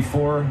said it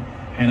before,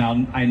 and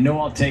I know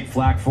I'll take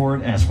flack for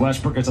it as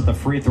Westbrook is at the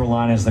free throw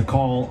line as the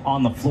call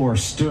on the floor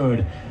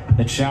stood,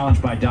 the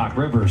challenge by Doc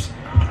Rivers.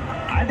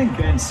 I think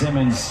Ben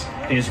Simmons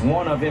is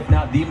one of, if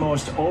not the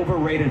most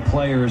overrated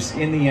players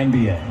in the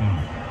NBA.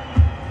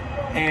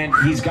 And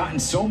he's gotten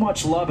so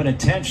much love and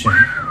attention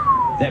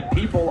that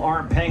people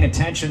aren't paying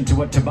attention to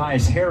what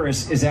Tobias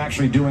Harris is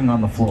actually doing on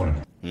the floor.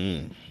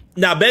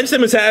 Now, Ben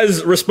Simmons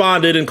has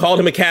responded and called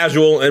him a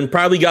casual and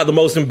probably got the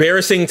most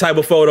embarrassing type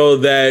of photo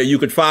that you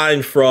could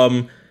find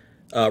from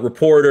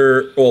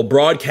reporter or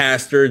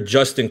broadcaster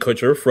Justin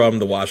Kutcher from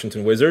the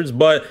Washington Wizards.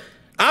 But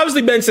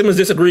obviously, Ben Simmons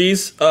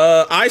disagrees.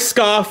 I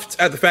scoffed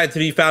at the fact that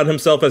he found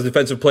himself as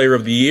Defensive Player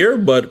of the Year,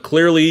 but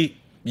clearly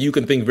you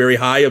can think very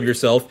high of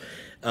yourself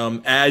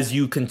as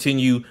you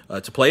continue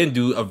to play and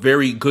do a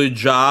very good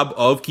job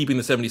of keeping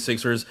the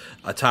 76ers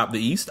atop the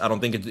East. I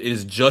don't think it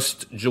is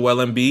just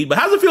Joel Embiid, but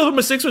how does it feel from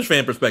a Sixers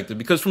fan perspective?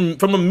 Because from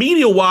a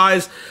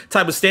media-wise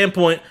type of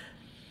standpoint,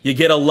 you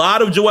get a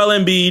lot of Joel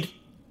Embiid.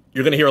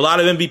 You're going to hear a lot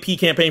of MVP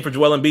campaign for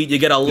Joel Embiid. You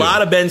get a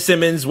lot of Ben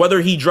Simmons.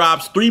 Whether he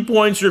drops 3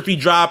 points or if he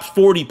drops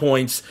 40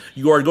 points,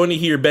 you are going to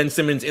hear Ben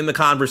Simmons in the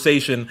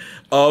conversation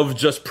of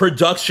just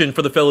production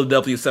for the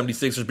Philadelphia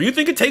 76ers. But you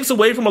think it takes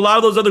away from a lot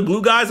of those other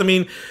glue guys? I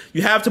mean,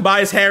 you have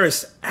Tobias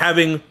Harris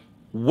having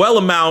well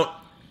amount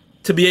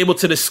to be able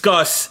to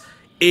discuss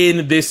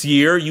in this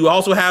year. You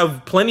also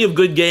have plenty of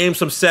good games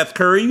from Seth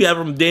Curry. You have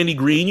it from Danny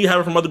Green. You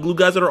have it from other glue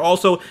guys that are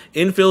also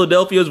in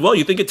Philadelphia as well.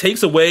 You think it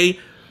takes away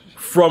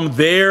from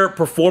their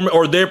performance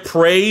or their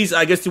praise,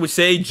 I guess you would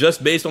say,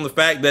 just based on the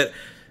fact that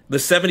the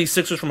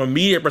 76ers from a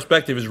media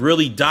perspective is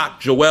really Doc,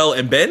 Joel,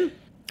 and Ben?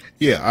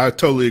 Yeah, I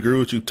totally agree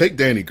with you. Take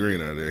Danny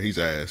Green out of there. He's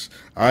ass.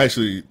 I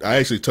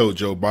actually told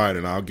Joe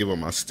Biden I'll give him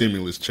my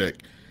stimulus check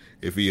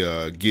if he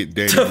get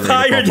Danny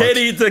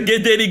Green. To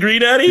get Danny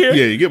Green out of here?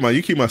 Yeah,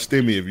 you keep my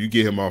stimmy if you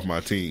get him off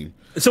my team.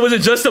 So is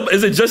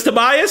it just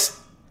Tobias?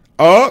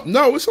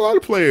 No, it's a lot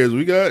of players.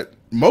 We got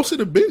most of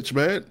the bench,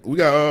 man. We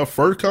got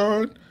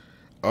Furkan.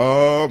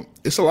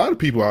 It's a lot of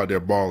people out there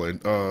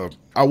balling.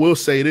 I will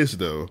say this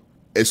though,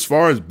 as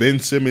far as Ben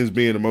Simmons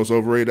being the most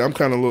overrated, I'm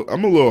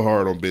a little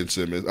hard on Ben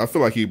Simmons. I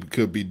feel like he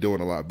could be doing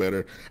a lot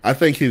better. I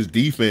think his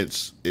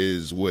defense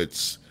is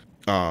what's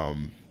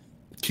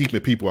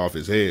keeping people off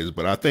his heads,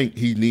 but I think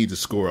he needs to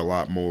score a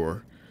lot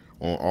more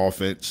on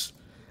offense.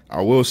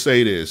 I will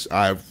say this: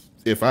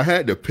 if I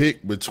had to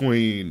pick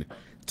between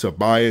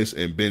Tobias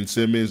and Ben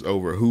Simmons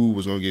over who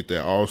was going to get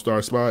that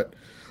All-Star spot,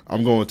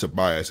 I'm going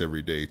Tobias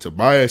every day.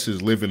 Tobias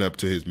is living up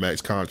to his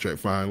max contract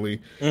finally.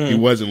 He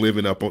wasn't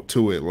living up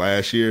to it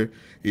last year.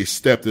 He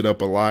stepped it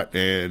up a lot,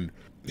 and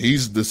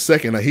he's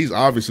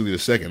obviously the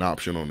second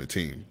option on the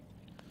team.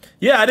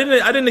 Yeah, I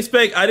didn't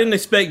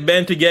expect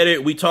Ben to get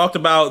it. We talked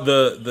about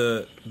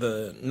the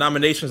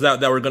nominations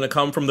that were going to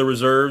come from the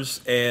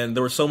reserves, and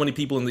there were so many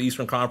people in the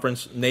Eastern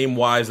Conference name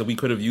wise that we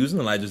could have used,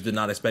 and I just did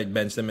not expect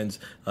Ben Simmons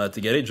to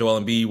get it. Joel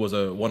Embiid was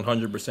a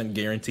 100%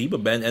 guarantee,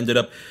 but Ben ended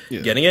up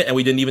getting it, and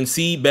we didn't even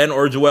see Ben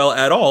or Joel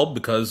at all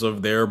because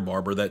of their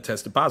barber that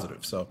tested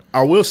positive. So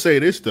I will say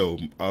this though,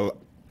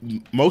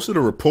 most of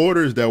the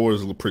reporters that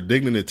was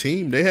predicting the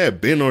team, they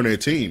had Ben on their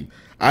team.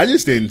 I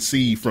just didn't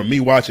see, from me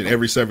watching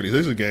every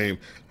 76ers game,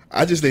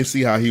 I just didn't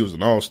see how he was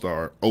an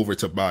all-star over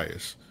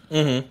Tobias.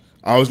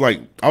 I was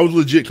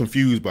legit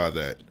confused by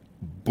that.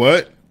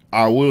 But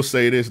I will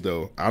say this,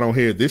 though. I don't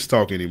hear this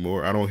talk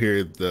anymore. I don't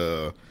hear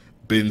the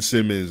Ben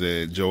Simmons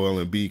and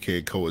Joel Embiid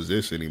can't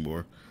coexist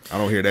anymore. I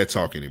don't hear that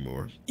talk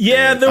anymore.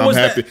 Yeah,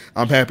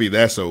 I'm happy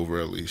that's over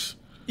at least.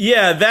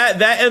 Yeah,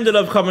 that ended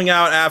up coming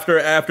out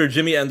after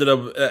Jimmy ended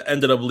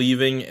up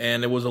leaving,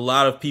 and it was a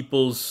lot of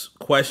people's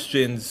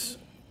questions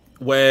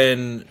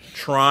when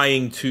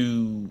trying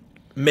to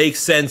make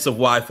sense of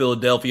why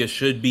Philadelphia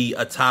should be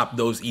atop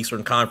those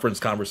Eastern Conference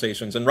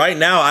conversations. And right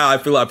now, I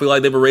feel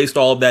like they've erased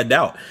all of that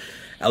doubt,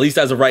 at least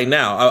as of right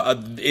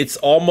now. It's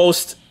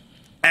almost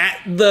at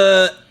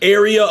the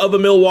area of the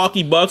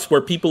Milwaukee Bucks where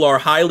people are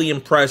highly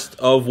impressed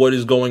of what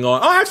is going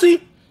on. Oh,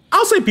 actually,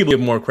 I'll say people give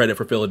more credit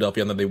for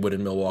Philadelphia than they would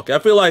in Milwaukee. I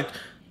feel like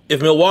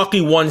if Milwaukee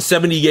won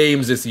 70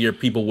 games this year,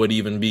 people would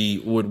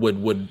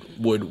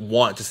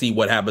want to see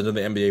what happens in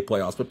the NBA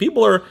playoffs. But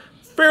people are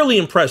fairly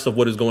impressed of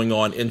what is going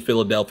on in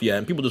Philadelphia,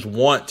 and people just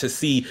want to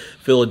see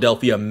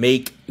Philadelphia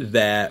make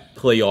that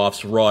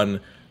playoffs run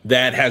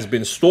that has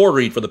been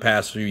storied for the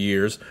past few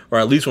years, or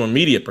at least from a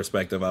media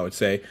perspective, I would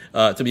say,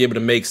 to be able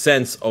to make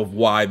sense of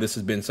why this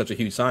has been such a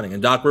huge signing.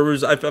 And Doc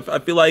Rivers, I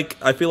feel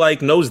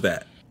like knows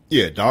that.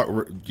 Yeah,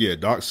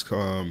 Doc's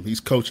he's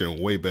coaching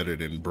way better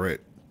than Brett.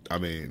 I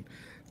mean,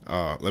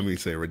 let me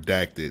say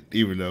redacted,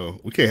 even though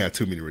we can't have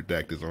too many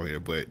redacteds on here,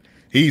 but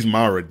he's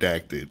my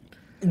redacted.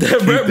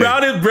 Brett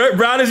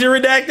Brown is your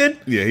redacted?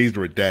 Yeah, he's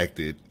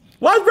redacted.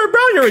 Why is Brett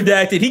Brown your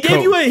redacted? He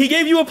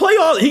gave you a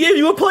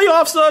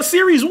playoffs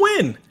series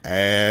win.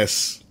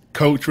 Ass.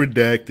 Coach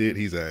redacted.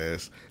 He's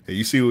ass. And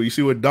you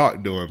see what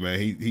Doc doing, man.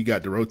 He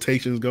got the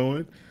rotations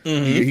going.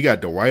 Mm-hmm. He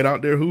got Dwight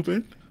out there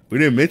hooping. We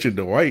didn't mention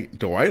Dwight.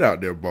 Dwight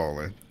out there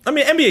balling. I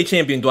mean, NBA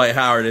champion Dwight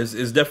Howard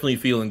is definitely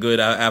feeling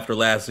good after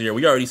last year.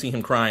 We already seen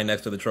him crying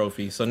next to the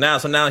trophy. So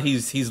now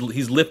he's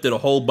lifted a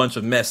whole bunch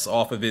of mess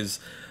off of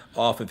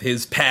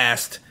his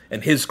past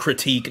and his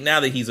critique. Now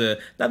that he's a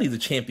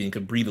champion,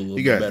 could breathe a little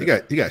bit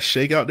better. He got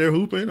Shake out there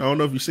hooping. I don't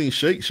know if you've seen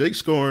Shake. Shake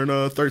scoring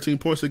 13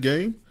 points a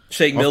game.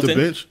 Shake Milton off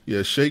the bench.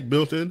 Yeah, Shake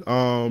Milton.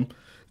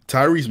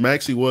 Tyrese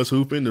Maxey was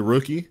hooping, the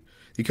rookie.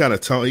 He kind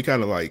of toned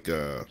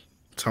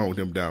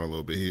him down a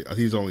little bit.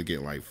 He's only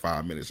getting like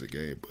 5 minutes a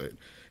game, but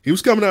he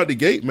was coming out the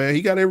gate, man.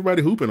 He got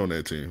everybody hooping on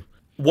that team.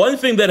 One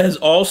thing that has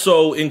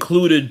also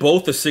included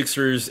both the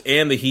Sixers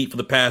and the Heat for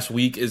the past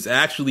week is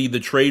actually the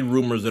trade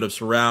rumors that have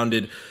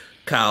surrounded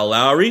Kyle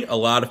Lowry. A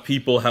lot of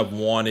people have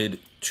wanted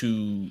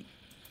to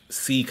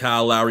see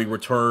Kyle Lowry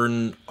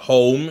return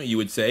home, you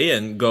would say,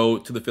 and go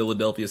to the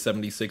Philadelphia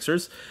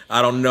 76ers.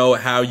 I don't know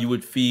how you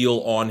would feel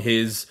on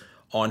his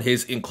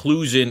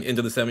inclusion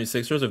into the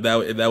 76ers, if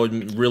that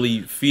would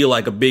really feel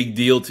like a big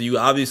deal to you.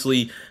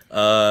 Obviously,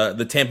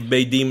 the Tampa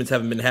Bay Demons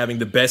haven't been having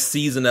the best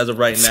season as of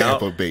right now.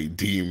 Tampa Bay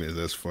Demons,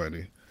 that's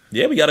funny.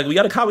 Yeah, we got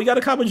a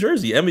cop a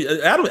jersey. I mean,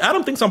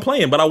 Adam thinks I'm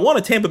playing, but I want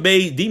a Tampa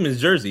Bay Demons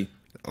jersey.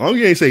 As long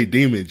as you ain't say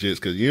Demon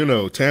Jits,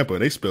 because Tampa,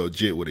 they spell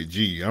Jit with a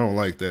G. I don't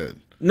like that.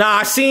 Nah,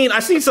 I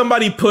seen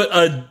somebody put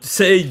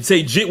say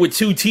Jit with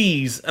 2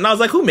 T's, and I was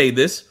like, who made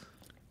this?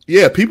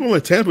 Yeah, people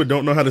in Tampa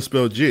don't know how to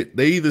spell Jit.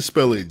 They either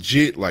spell it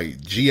Jit like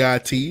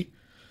G-I-T,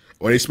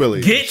 or they spell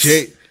it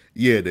J.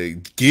 Yeah, they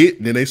Git,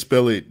 and then they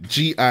spell it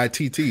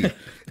G-I-T-T.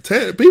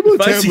 People in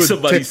Tampa, see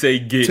somebody say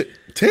Git.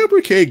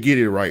 Tampa can't get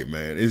it right,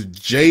 man. It's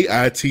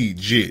J-I-T,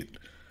 Jit.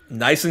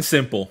 Nice and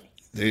simple.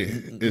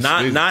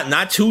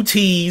 Not 2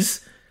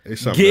 T's. There's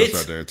something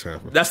else out there in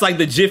Tampa. That's like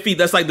the Jiffy.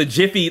 That's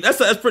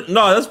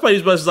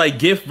pretty much like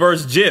GIF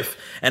versus GIF.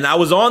 And I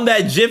was on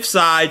that GIF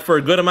side for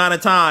a good amount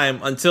of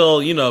time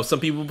until, some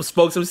people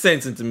spoke some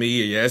sense into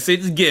me. Yes,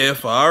 it's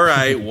GIF. All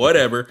right,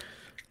 whatever.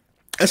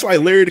 That's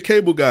like Larry the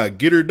Cable Guy.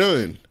 Get her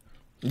done.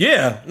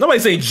 Yeah. Nobody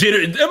say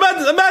jitter.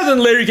 Imagine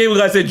Larry the Cable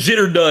Guy said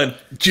jitter done.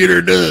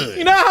 Jitter done.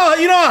 You know how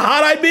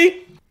hot I'd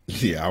be?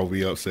 Yeah, I would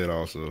be upset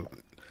also.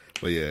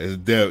 But yeah,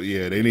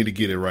 they need to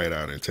get it right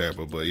out in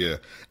Tampa. But yeah,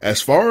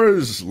 as far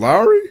as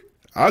Lowry,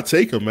 I'll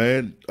take him,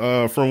 man.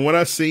 From what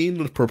I've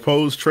seen, the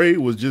proposed trade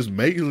was just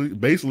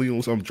basically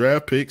on some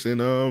draft picks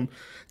and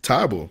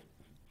Thibault.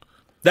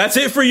 That's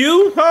it for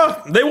you,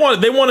 huh? They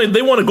want a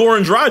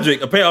Goran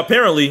Dragic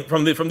apparently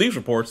from these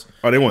reports.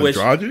 Oh, they want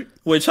Dragic?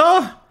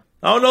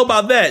 I don't know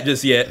about that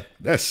just yet.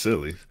 That's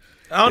silly.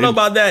 I don't know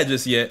about that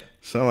just yet.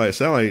 Sound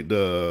like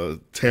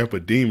the Tampa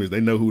Demons.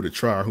 They know who to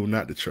try or who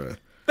not to try.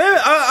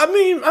 I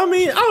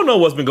mean, I don't know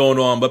what's been going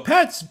on, but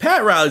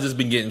Pat Riley's just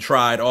been getting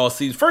tried all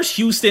season. First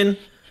Houston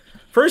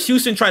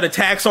tried to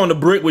tax on the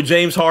brick with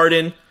James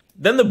Harden.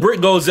 Then the brick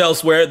goes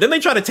elsewhere. Then they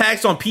try to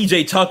tax on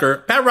PJ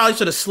Tucker. Pat Riley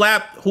should have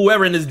slapped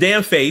whoever in his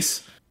damn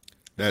face.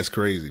 That's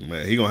crazy,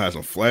 man. He gonna have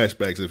some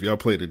flashbacks if y'all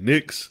play the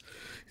Knicks.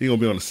 He gonna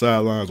be on the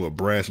sidelines with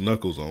brass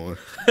knuckles on.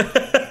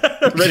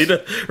 ready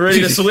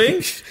to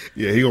swing?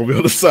 Yeah, he gonna be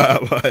on the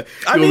sideline.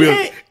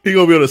 He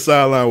gonna be on the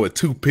sideline with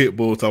 2 pit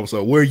bulls talking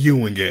about where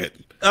Ewing at.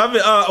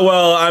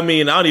 I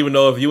don't even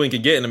know if Ewing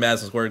could get in the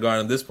Madison Square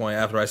Garden at this point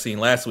after I seen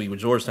last week with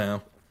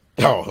Georgetown.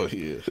 Oh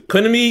yeah,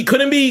 couldn't be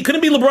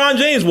LeBron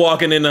James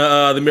walking in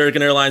the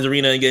American Airlines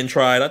Arena and getting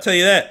tried. I'll tell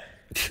you that.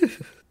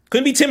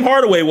 Couldn't be Tim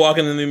Hardaway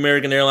walking in the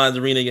American Airlines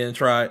Arena and getting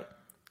tried.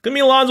 Couldn't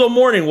be Alonzo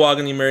Mourning walking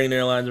in the American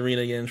Airlines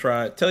Arena and getting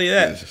tried. Tell you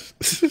that.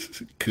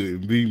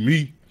 Couldn't be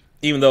me.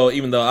 Even though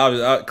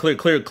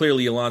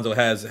clearly Alonzo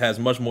has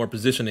much more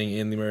positioning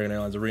in the American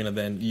Airlines Arena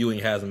than Ewing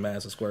has in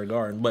Madison Square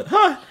Garden. But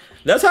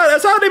That's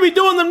how they be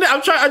doing them.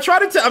 I'm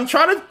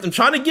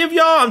trying to give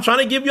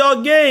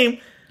y'all game.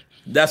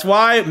 That's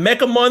why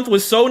Mecha Month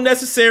was so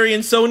necessary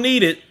and so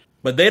needed.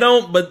 But they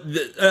don't. But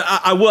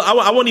I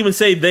won't even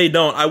say they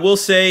don't. I will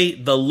say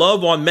the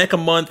love on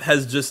Mecha Month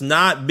has just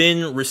not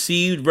been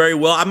received very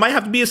well. I might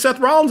have to be a Seth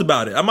Rollins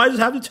about it. I might just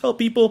have to tell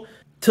people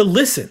to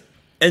listen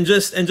and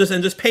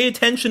just pay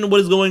attention to what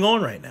is going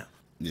on right now.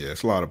 Yeah,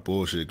 it's a lot of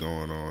bullshit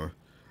going on.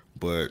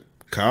 But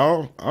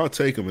Kyle, I'll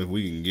take him if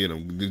we can get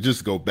him.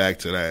 Just go back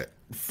to that,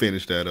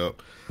 finish that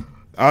up.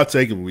 I'll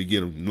take him if we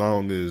get him,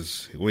 long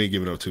as we ain't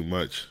giving up too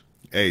much.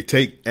 Hey,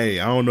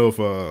 I don't know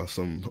if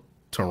some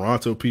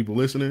Toronto people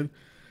listening,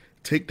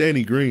 take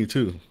Danny Green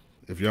too.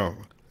 If y'all,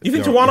 you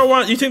think Toronto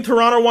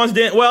wants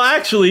Dan? Well,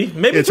 actually,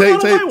 maybe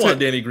Toronto might want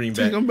Danny Green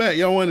back. Take him back.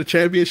 Y'all won the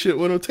championship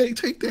with him.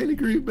 Take Danny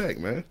Green back,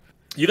 man.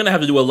 You're gonna have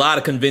to do a lot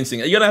of convincing.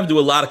 You're gonna have to do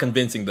a lot of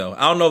convincing, though.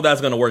 I don't know if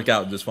that's gonna work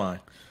out just fine.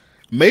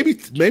 Maybe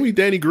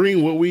Danny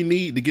Green, what we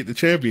need to get the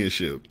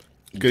championship.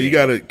 Because you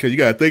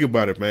gotta think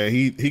about it, man.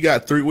 He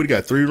got three. What, he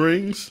got 3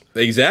 rings?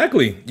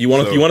 Exactly. You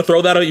want to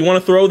throw that? You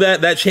want to throw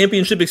that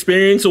championship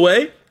experience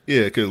away?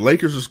 Yeah, because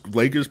Lakers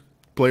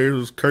players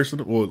was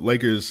cursing. Well,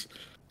 Lakers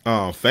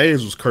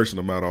fans was cursing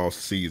them out all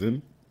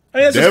season. I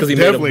mean, that's just because he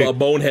made a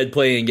bonehead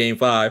play in Game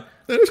 5.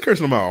 They're just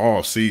cursing them out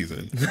all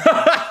season.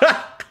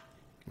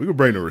 We could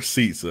bring the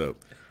receipts up.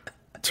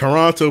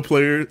 Toronto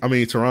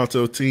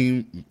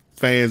team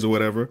fans or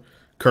whatever,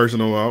 cursing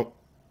them out.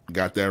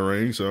 Got that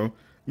ring, so.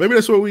 Maybe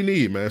that's what we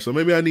need, man. So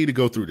maybe I need to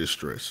go through this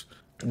stress.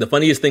 The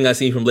funniest thing I've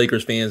seen from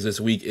Lakers fans this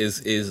week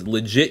is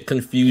legit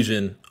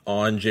confusion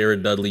on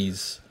Jared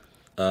Dudley's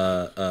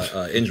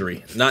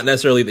injury. Not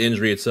necessarily the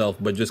injury itself,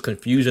 but just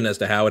confusion as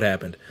to how it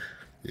happened.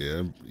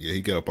 Yeah,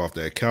 he got up off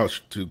that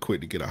couch too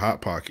quick to get a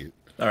hot pocket.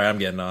 All right, I'm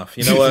getting off.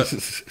 You know what?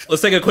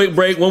 Let's take a quick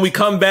break. When we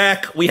come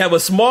back, we have a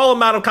small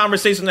amount of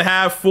conversation to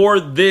have for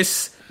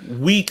this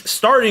week,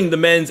 starting the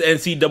men's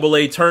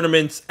NCAA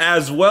tournaments,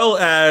 as well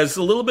as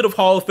a little bit of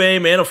Hall of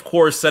Fame, and of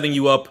course, setting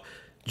you up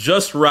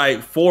just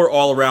right for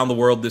all around the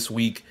world this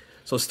week.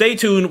 So stay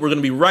tuned. We're going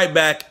to be right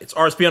back. It's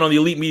RSPN on the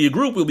Elite Media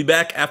Group. We'll be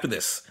back after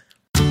this.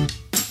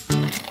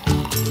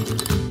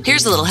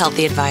 Here's a little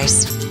healthy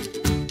advice.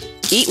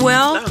 Eat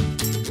well,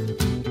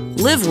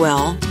 live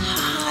well,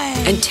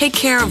 and take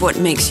care of what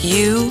makes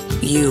you,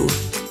 you.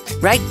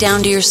 Right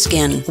down to your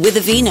skin with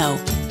Aveeno.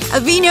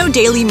 Aveeno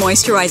Daily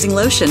Moisturizing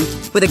Lotion,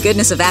 with the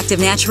goodness of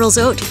Active Naturals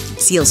oat,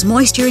 seals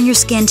moisture in your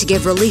skin to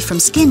give relief from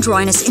skin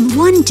dryness in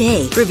 1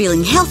 day,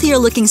 revealing healthier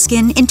looking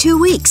skin in 2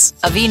 weeks.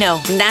 Aveeno,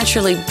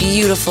 naturally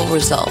beautiful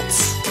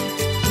results.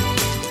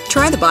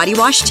 Try the body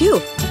wash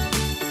too.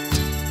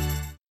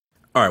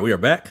 All right, we are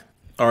back.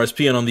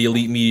 RSPN on the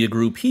Elite Media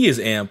Group. He is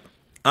Amp.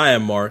 I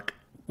am Mark.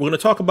 We're going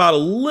to talk about a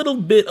little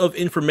bit of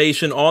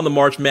information on the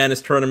March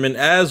Madness tournament,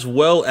 as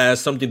well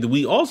as something that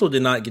we also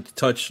did not get to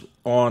touch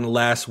on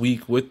last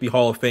week with the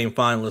Hall of Fame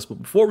finalists.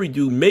 But before we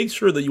do, make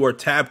sure that you are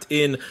tapped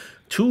in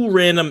to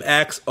Random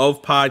Acts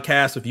of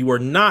Podcasts. If you are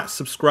not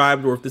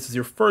subscribed, or if this is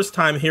your first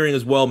time hearing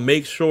as well,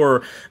 make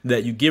sure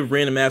that you give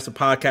Random Acts of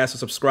Podcasts a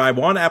subscribe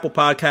on Apple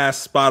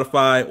Podcasts,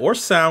 Spotify, or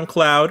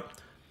SoundCloud.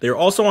 They're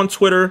also on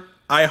Twitter,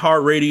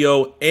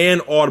 iHeartRadio,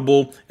 and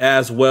Audible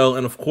as well.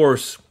 And of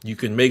course, you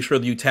can make sure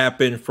that you tap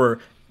in for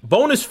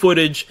bonus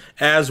footage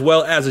as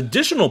well as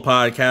additional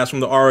podcasts from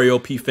the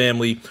RAOP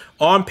family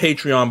on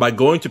Patreon by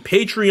going to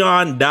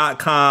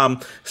patreon.com/RAO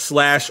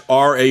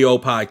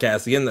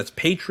podcast. Again, that's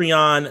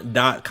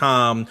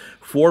patreon.com/RAO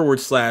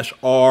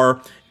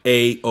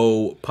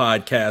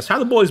podcast. How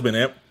the boys been,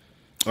 Amp?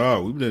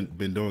 Oh, we've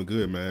been doing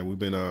good, man.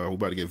 We're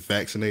about to get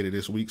vaccinated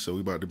this week, so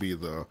we're about to be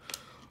the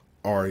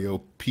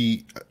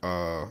RAOP.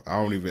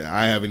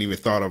 I haven't even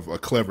thought of a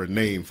clever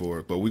name for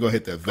it, but we're gonna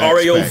hit that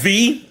Vax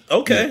RAOV. Pack.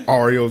 Okay. Yeah,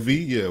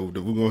 RAOV. Yeah, we're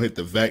gonna hit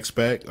the Vax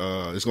Pack.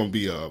 It's gonna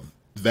be a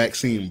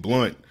vaccine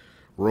blunt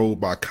rolled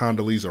by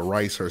Condoleezza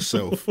Rice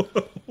herself.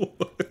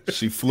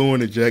 She flew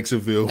into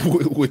Jacksonville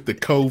with the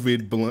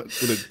COVID blunt.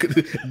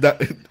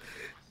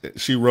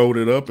 She rolled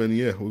it up, and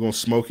yeah, we're gonna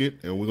smoke it,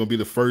 and we're gonna be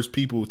the first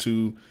people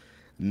to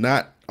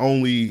not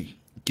only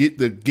get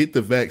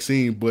the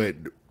vaccine, but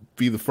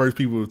be the first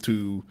people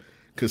to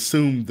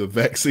consume the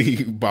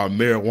vaccine by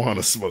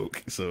marijuana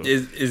smoke. So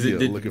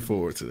looking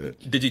forward to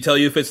that. Did you tell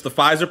you if it's the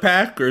Pfizer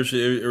pack or is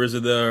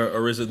it the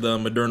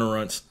Moderna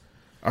runs?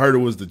 I heard it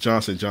was the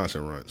Johnson &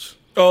 Johnson runs.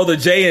 Oh, the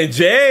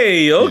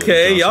J&J.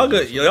 Okay, y'all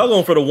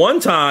going for the one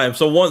time.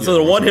 So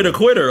the one hitter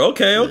quitter.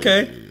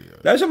 Okay. Yeah.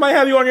 That shit might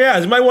have you on your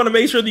ass. You might want to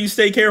make sure that you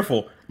stay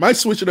careful. Might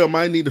switch it up.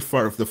 Might need the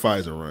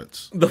Pfizer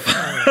runs. The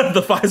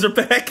Pfizer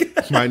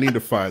pack. Might need the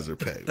Pfizer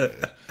pack. Man.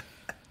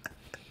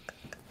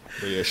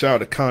 But yeah, shout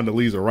out to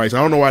Condoleezza Rice.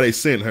 I don't know why they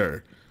sent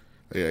her.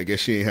 Yeah, I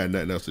guess she ain't had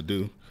nothing else to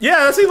do. Yeah,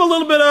 that seems a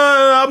little bit.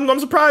 I'm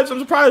surprised.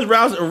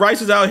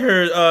 Rice is out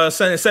here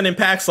sending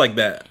packs like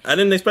that. I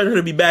didn't expect her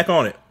to be back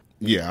on it.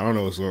 Yeah, I don't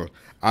know what's going on.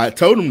 I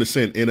told him to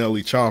send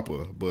NLE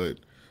Chopper, but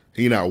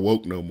he not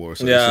woke no more.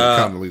 So they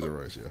sent Condoleezza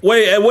Rice. Yeah.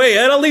 Wait,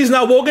 NLE's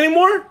not woke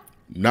anymore?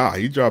 Nah,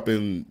 he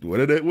dropping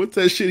what's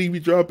that shit he be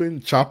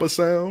dropping? Chopper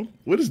Sound?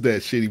 What is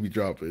that shit he be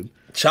dropping?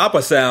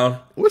 Chopper Sound.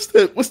 What's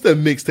that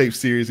mixtape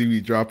series he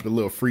be dropping, a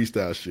little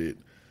freestyle shit?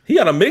 He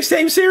got a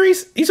mixtape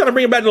series? He's trying to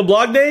bring it back to the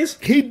blog days?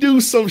 He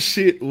do some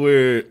shit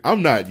where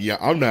I'm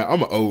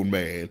an old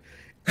man.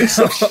 It's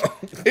some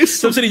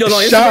shit he does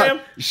on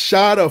Instagram?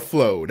 Shot of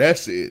Flow,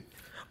 that's it.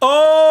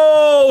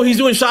 Oh, he's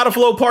doing Shot of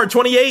Flow part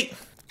 28?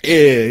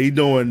 Yeah, he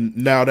doing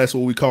now. That's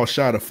what we call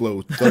Shot of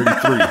Flow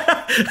 33.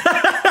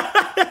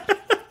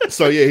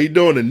 So yeah, he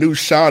doing a new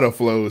Shot of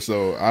Flow.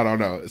 So I don't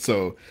know.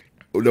 So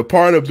the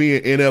part of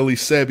being NLE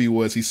Sebi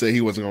was he said he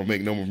wasn't gonna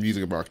make no more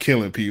music about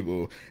killing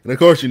people. And of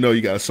course,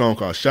 you got a song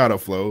called Shot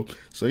of Flow.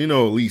 So at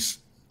least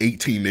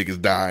 18 niggas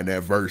die in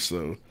that verse.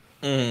 So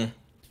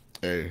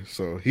hey,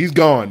 so he's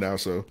gone now.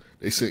 So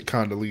they sent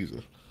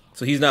Condoleezza.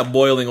 So he's not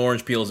boiling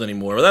orange peels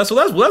anymore. That's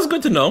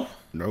good to know.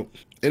 Nope.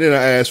 And then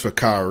I asked for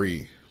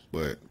Kyrie.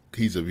 But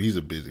he's a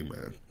busy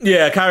man.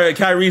 Yeah,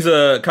 Kyrie's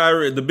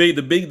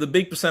the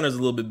big percenter's a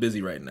little bit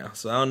busy right now.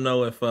 So I don't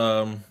know if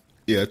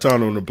yeah,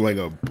 telling him to bring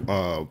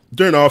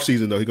during the off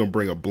season though, he's gonna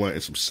bring a blunt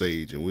and some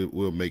sage, and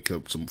we'll make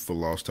up some for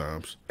lost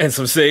times. And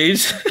some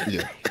sage.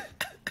 Yeah.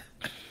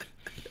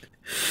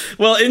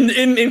 Well,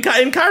 in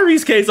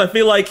Kyrie's case, I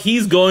feel like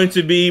he's going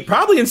to be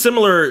probably in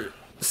similar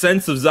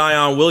sense of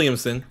Zion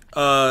Williamson.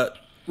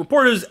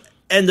 Reporters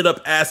ended up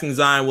asking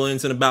Zion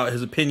Williamson about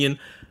his opinion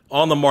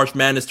on the March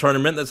Madness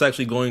tournament that's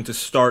actually going to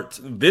start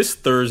this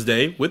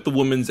Thursday, with the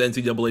women's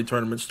NCAA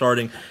tournament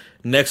starting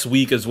next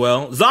week as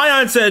well.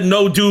 Zion said,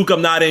 "No, Duke,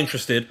 I'm not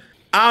interested."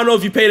 I don't know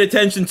if you paid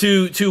attention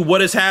to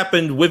what has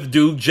happened with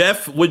Duke.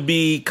 Jeff would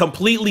be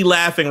completely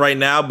laughing right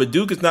now, but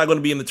Duke is not going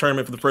to be in the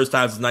tournament for the first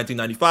time since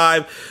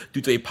 1995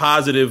 due to a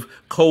positive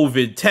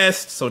COVID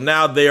test. So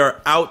now they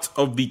are out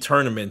of the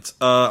tournament.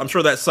 I'm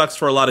sure that sucks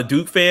for a lot of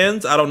Duke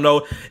fans. I don't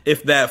know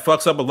if that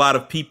fucks up a lot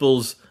of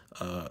people's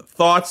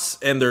thoughts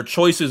and their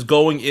choices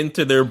going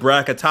into their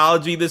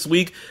bracketology this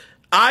week.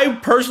 I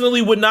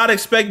personally would not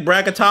expect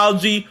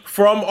bracketology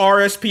from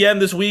RSPN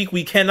this week.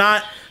 We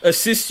cannot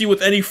assist you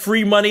with any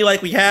free money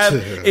like we have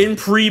in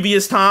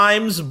previous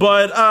times.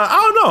 But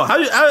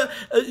I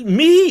don't know.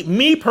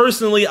 Me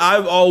personally,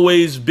 I've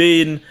always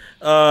been.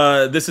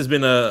 This has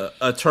been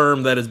a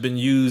term that has been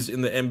used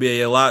in the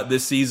NBA a lot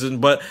this season.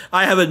 But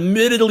I have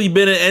admittedly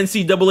been an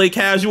NCAA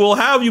casual.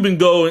 How have you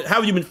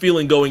been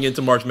feeling going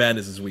into March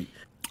Madness this week?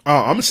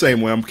 I'm the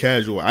same way. I'm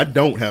casual. I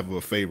don't have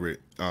a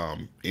favorite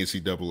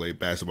NCAA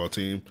basketball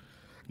team.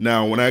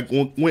 Now, when it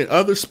go to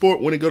other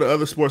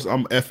sports,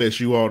 I'm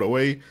FSU all the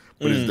way.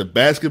 But it's the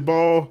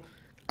basketball.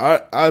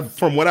 I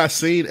from what I've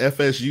seen,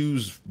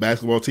 FSU's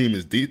basketball team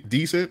is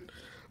decent.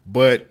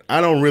 But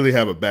I don't really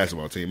have a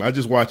basketball team. I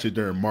just watch it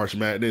during March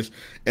Madness,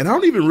 and I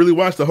don't even really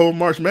watch the whole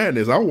March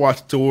Madness. I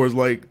watch towards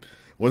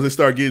once they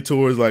start getting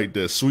towards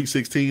the Sweet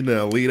 16, the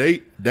Elite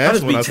 8.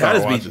 That's when I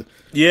start watching.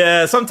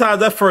 Yeah, sometimes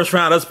that first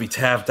round, I'll just be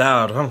tapped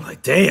out. I'm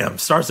like, damn,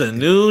 starts at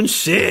noon,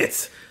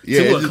 shit.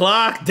 Yeah, 2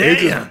 o'clock,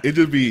 damn.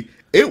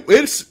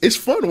 It's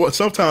fun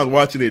sometimes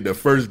watching it the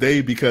first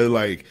day because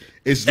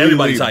it's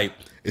everybody's hype.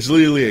 It's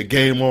literally a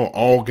game on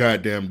all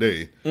goddamn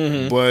day.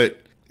 Mm-hmm.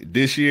 But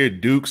this year,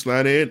 Duke's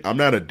not in. I'm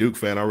not a Duke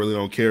fan. I really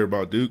don't care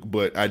about Duke,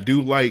 but I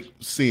do like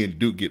seeing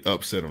Duke get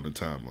upset on the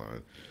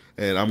timeline,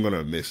 and I'm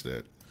gonna miss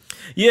that.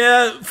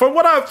 Yeah, from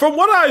what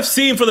I've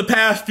seen for the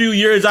past few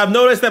years, I've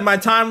noticed that my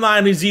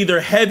timeline is either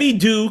heavy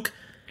Duke,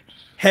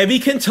 heavy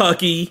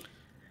Kentucky.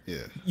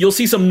 Yeah. You'll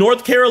see some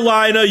North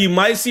Carolina. You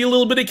might see a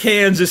little bit of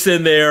Kansas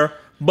in there,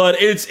 but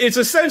it's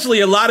essentially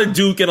a lot of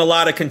Duke and a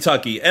lot of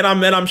Kentucky. And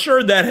I'm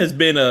sure that has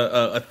been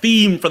a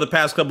theme for the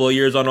past couple of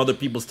years on other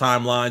people's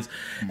timelines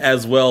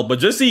as well. But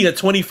just seeing a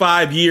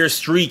 25-year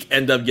streak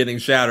end up getting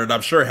shattered,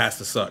 I'm sure has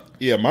to suck.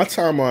 Yeah, my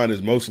timeline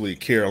is mostly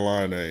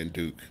Carolina and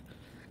Duke.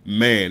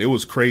 Man, it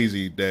was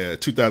crazy that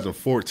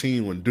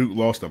 2014 when Duke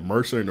lost to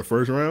Mercer in the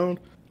first round,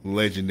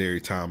 legendary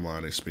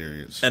timeline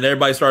experience. And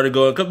everybody started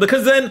going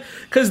because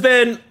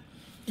then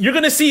you're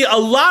going to see a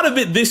lot of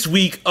it this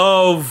week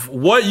of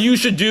what you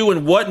should do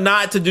and what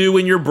not to do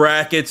in your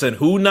brackets and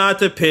who not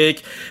to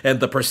pick and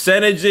the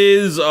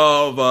percentages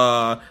of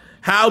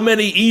how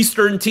many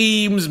Eastern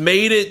teams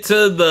made it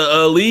to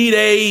the Elite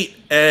Eight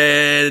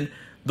and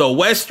the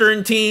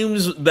Western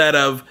teams that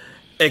have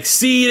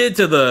exceeded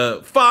to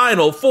the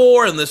Final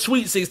Four and the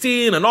Sweet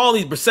 16 and all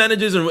these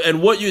percentages and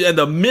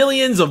the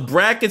millions of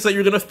brackets that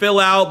you're going to fill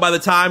out by the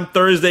time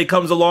Thursday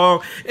comes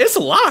along. It's a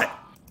lot.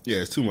 Yeah,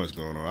 it's too much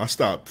going on. I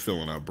stopped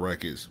filling out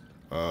brackets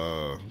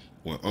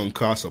when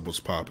Uncasa was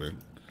popping.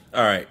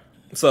 All right.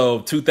 So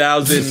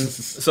 2000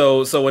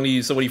 so when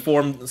he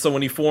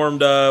formed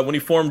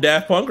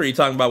Daft Punk, or are you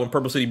talking about when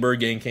Purple City Bird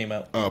Gang came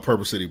out?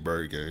 Purple City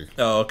Bird Gang.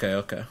 Oh,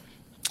 okay.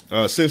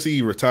 Since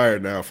he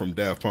retired now from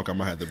Daft Punk, I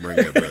might have to bring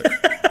that back.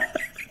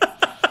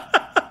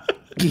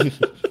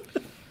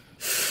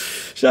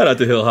 Shout out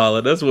to Hill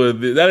Holland.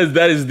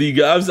 That is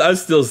the I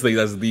still think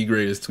that's the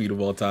greatest tweet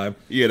of all time.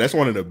 Yeah, that's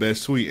one of the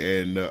best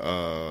tweets. And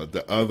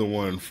the other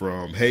one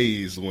from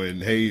Hayes, when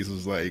Hayes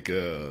was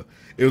it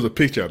was a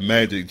picture of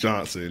Magic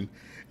Johnson,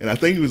 and I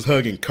think he was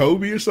hugging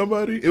Kobe or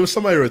somebody. It was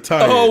somebody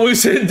retired. Oh, it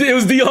was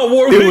Dionne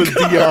Warwick. It was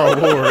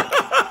Dionne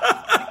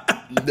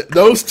Warwick.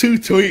 Those two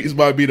tweets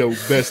might be the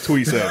best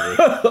tweets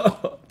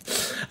ever.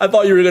 I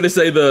thought you were going to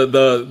say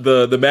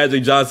the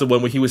Magic Johnson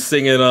one when he was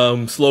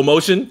singing slow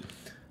motion.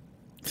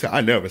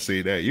 I never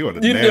see that. You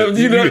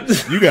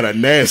got a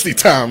nasty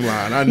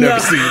timeline. I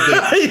never seen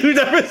that. You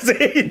never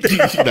seen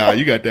that. Nah,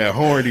 you got that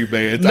horny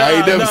man. I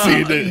ain't never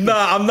seen that.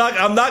 Nah, I'm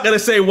not gonna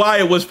say why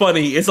it was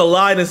funny. It's a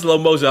line in slow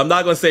motion. I'm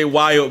not gonna say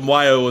why it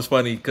was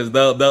funny because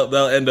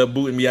they'll end up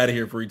booting me out of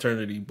here for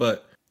eternity.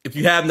 But if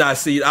you have not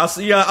seen, I'll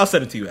send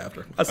it to you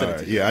after. I'll send it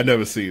to you. Yeah, I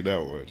never seen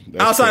that one.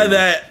 That's outside crazy. of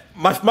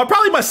that,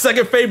 probably my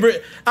second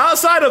favorite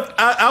outside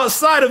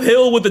of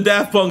Hill with the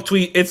Daft Punk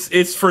tweet.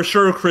 It's for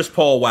sure Chris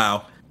Paul.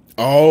 Wow.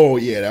 Oh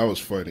yeah, that was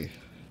funny.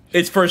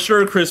 It's for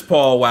sure Chris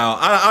Paul. Wow.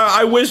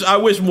 I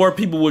wish more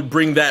people would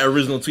bring that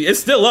original tweet. It's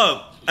still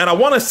up, and I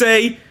want to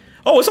say,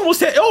 it's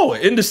almost 10. Oh,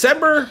 in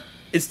December,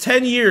 it's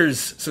 10 years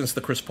since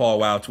the Chris Paul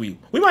wow tweet.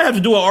 We might have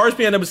to do an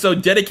RSPN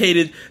episode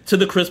dedicated to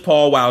the Chris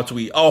Paul wow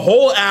tweet. A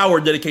whole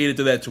hour dedicated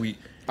to that tweet.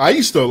 I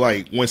used to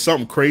when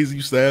something crazy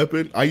used to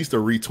happen, I used to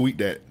retweet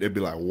that. They'd be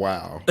like,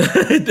 "Wow."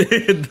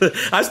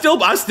 I still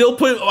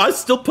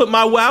put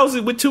my wows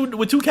with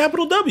two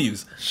capital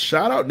W's.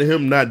 Shout out to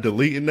him not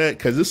deleting that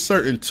because it's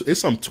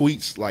some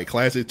tweets like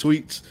classic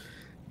tweets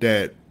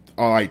that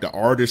are like the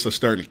artists are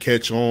starting to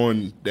catch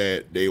on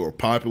that they were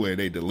popular and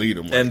they delete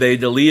them. And they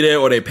delete it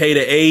or they pay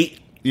the 8.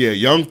 Yeah,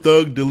 Young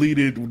Thug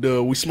deleted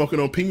the "We Smoking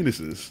on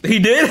Penises." He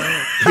did?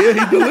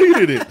 Yeah, he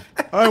deleted it.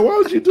 All right, why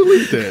would you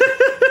delete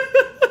that?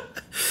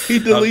 He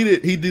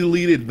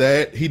deleted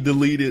that. He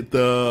deleted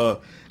the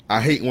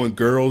 "I hate when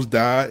girls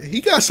die."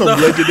 He got some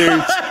legendary.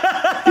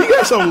 He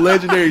got some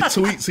legendary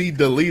tweets he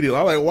deleted.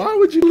 I'm like, why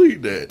would you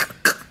delete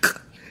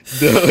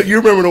that? You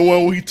remember the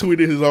one where he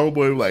tweeted his own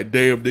boy like,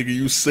 "Damn nigga,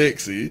 you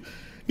sexy."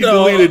 He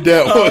deleted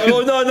that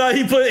one. No.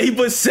 He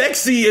put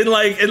sexy in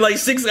like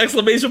 6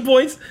 exclamation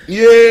points.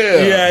 Yeah.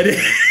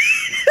 Yeah.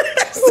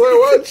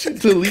 Why don't you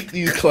delete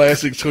these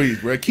classic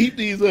tweets, bro? Keep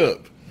these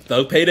up.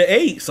 Thug pay the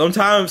 8.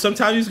 Sometimes you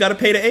just got to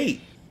pay the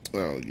 8. I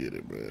don't get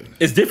it, man.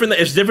 It's different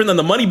than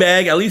the money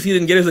bag. At least he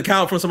didn't get his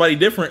account from somebody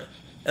different,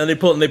 and they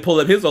pulled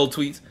up his old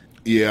tweets.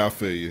 Yeah, I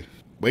feel you.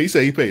 But he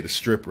said he paid a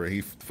stripper and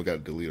he forgot to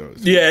delete all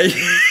his tweets.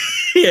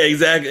 Yeah,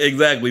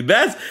 exactly.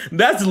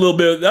 That's a little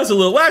bit.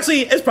 Well,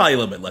 actually, it's probably a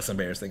little bit less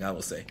embarrassing. I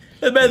will say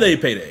it's better than he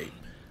paid the 8.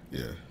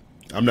 Yeah,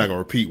 I'm not gonna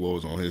repeat what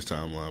was on his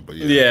timeline, but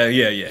yeah.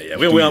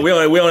 We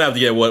don't have to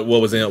get what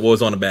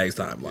was on the bag's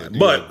timeline,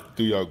 but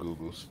do y'all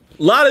Googles.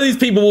 A lot of these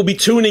people will be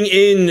tuning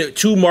in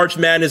to March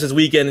Madness this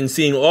weekend and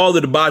seeing all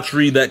the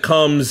debauchery that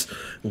comes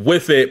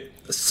with it.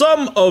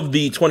 Some of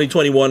the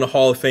 2021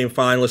 Hall of Fame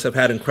finalists have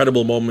had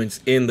incredible moments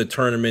in the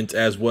tournament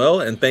as well,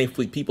 and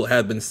thankfully people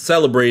have been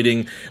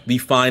celebrating the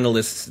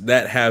finalists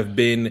that have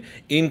been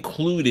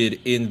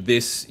included in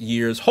this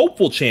year's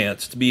hopeful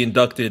chance to be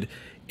inducted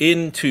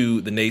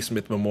into the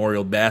Naismith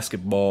Memorial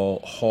Basketball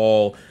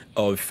Hall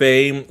of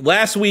Fame.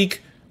 Last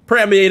week, per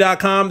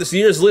NBA.com, this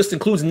year's list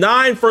includes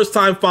 9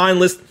 first-time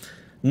finalists.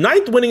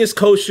 9th winningest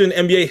coach in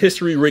NBA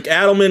history, Rick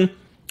Adelman.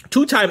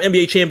 2-time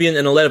NBA champion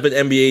and 11-time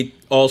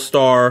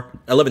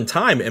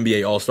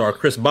NBA All-Star,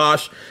 Chris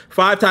Bosh.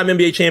 5-time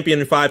NBA champion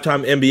and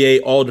 5-time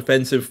NBA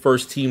All-Defensive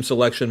First-Team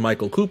selection,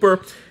 Michael Cooper.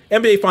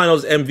 NBA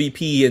Finals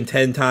MVP and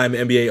 10-time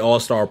NBA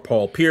All-Star,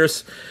 Paul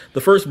Pierce.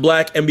 The first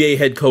black NBA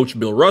head coach,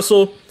 Bill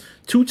Russell.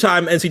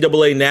 2-time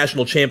NCAA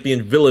National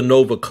Champion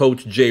Villanova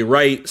coach Jay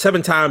Wright.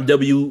 7-time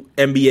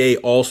WNBA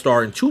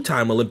All-Star and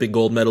 2-time Olympic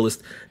gold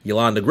medalist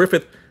Yolanda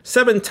Griffith.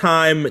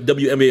 7-time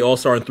WNBA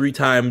All-Star and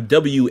 3-time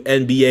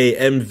WNBA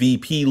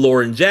MVP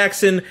Lauren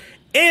Jackson,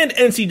 and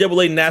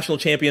NCAA National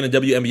Champion and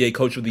WNBA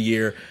Coach of the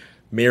Year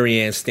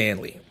Marianne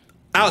Stanley.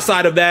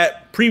 Outside of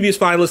that, previous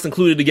finalists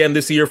included again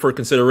this year for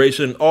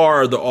consideration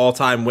are the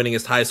all-time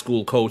winningest high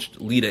school coach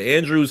Lita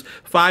Andrews,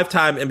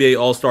 5-time NBA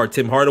All-Star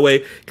Tim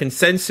Hardaway,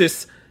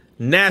 consensus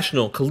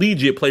National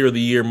Collegiate Player of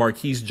the Year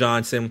Marquise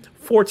Johnson,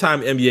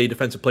 4-time NBA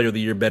Defensive Player of the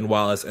Year Ben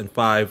Wallace, and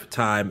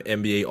 5-time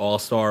NBA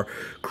All-Star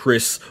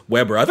Chris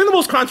Webber. I think the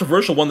most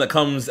controversial one that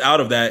comes out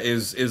of that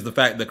is the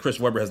fact that Chris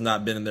Webber has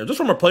not been in there. Just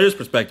from a player's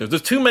perspective,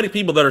 there's too many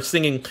people that are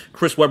singing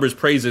Chris Webber's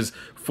praises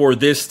for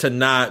this to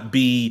not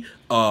be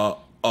a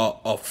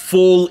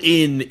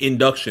full-in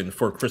induction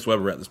for Chris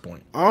Webber at this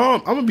point.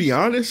 I'm gonna be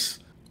honest.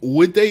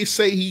 Would they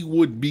say he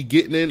would be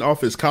getting in off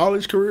his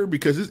college career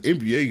because his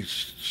NBA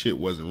shit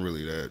wasn't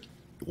really that?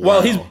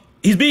 Wow. Well,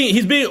 he's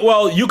being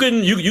well. You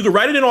can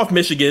write it in off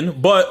Michigan,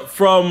 but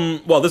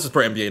this is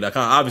per NBA.com.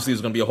 Obviously,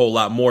 there's going to be a whole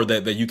lot more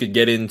that you could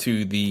get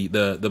into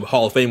the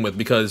Hall of Fame with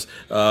because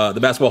the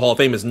Basketball Hall of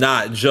Fame is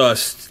not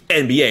just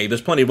NBA.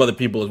 There's plenty of other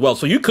people as well.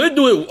 So you could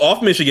do it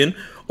off Michigan,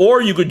 or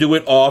you could do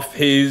it off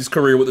his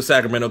career with the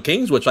Sacramento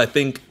Kings, which I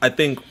think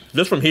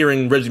just from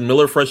hearing Reggie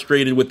Miller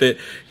frustrated with it,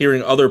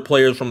 hearing other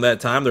players from that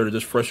time that are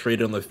just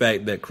frustrated on the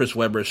fact that Chris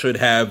Webber should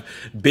have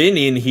been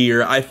in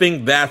here, I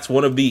think that's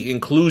one of the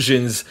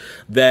inclusions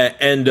that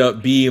end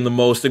up being the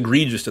most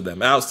egregious to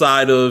them.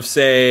 Outside of,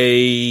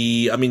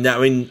 say,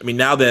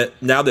 now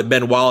that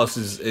Ben Wallace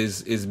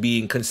is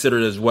being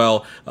considered as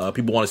well,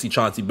 people want to see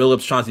Chauncey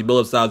Billups. Chauncey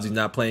Billups obviously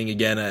not playing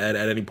again at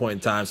any point in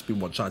time, so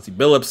people want Chauncey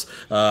Billups.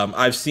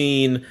 I've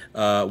seen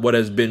what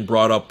has been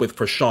brought up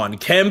for Shawn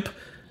Kemp,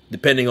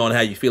 depending on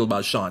how you feel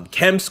about Shawn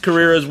Kemp's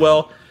career as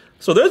well.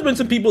 So there's been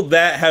some people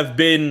that have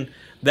been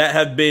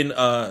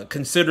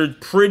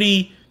considered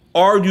pretty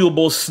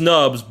arguable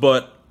snubs,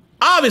 but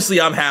obviously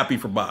I'm happy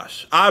for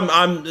Bosh.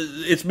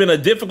 It's been a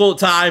difficult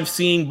time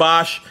seeing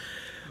Bosh.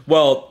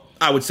 Well,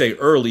 I would say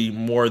early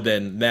more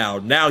than now.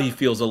 Now he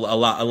feels a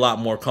lot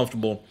more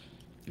comfortable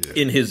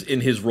in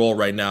his role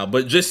right now.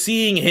 But just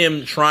seeing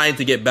him trying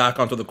to get back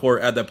onto the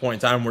court at that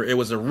point in time where it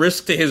was a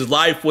risk to his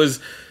life was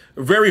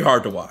very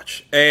hard to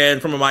watch.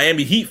 And from a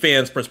Miami Heat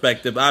fan's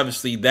perspective,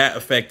 obviously that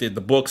affected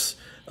the books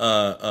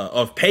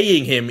of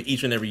paying him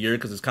each and every year,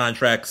 because his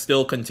contract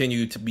still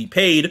continued to be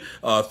paid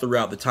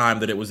throughout the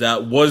time that it was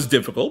out. Was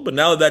difficult, but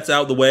now that that's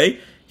out of the way,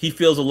 he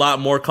feels a lot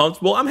more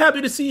comfortable. I'm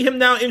happy to see him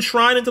now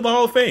enshrined into the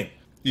Hall of Fame.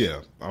 Yeah,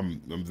 I'm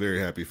very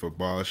happy for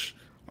Bosh.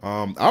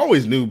 I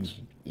always knew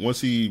once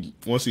he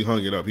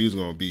hung it up, he was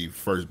going to be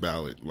first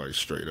ballot, like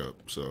straight up.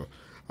 So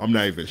I'm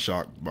not even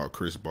shocked about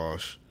Chris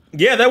Bosh.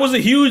 Yeah, that was a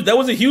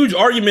huge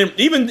argument,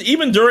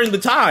 even during the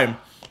time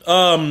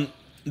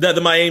that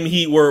the Miami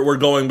Heat were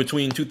going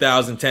between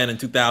 2010 and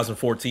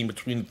 2014,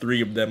 between the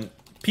three of them.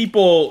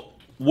 People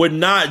would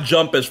not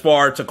jump as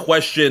far to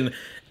question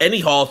any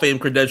Hall of Fame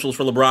credentials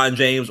for LeBron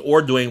James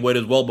or Dwayne Wade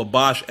as well, but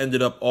Bosh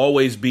ended up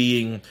always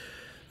being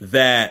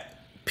that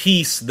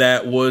piece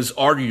that was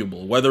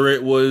arguable, whether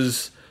it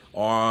was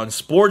on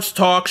sports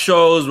talk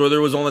shows, whether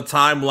it was on the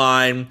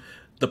timeline.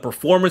 The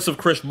performance of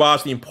Chris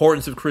Bosh, the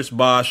importance of Chris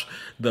Bosh,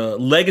 the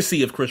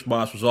legacy of Chris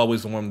Bosh was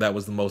always the one that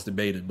was the most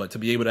debated. But to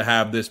be able to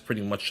have this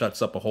pretty much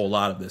shuts up a whole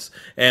lot of this.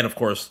 And, of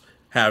course,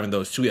 having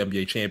those 2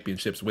 NBA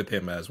championships with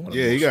him as one of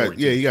the most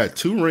he got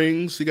 2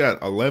 rings. He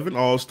got 11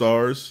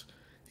 All-Stars.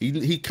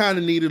 He kind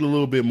of needed a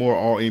little bit more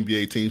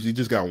All-NBA teams. He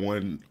just got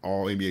 1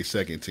 All-NBA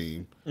second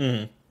team.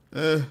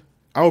 Mm-hmm.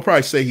 I would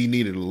probably say he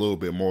needed a little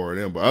bit more of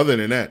them. But other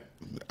than that,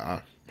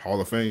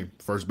 Hall of Fame,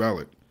 first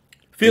ballot.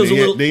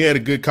 They had a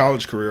good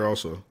college career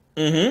also.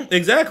 Mm-hmm,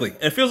 exactly.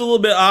 It feels a little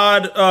bit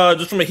odd,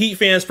 just from a Heat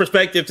fan's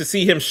perspective, to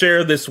see him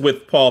share this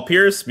with Paul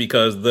Pierce,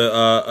 because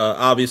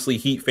obviously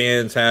Heat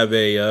fans have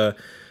a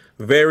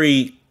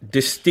very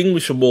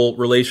distinguishable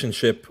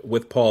relationship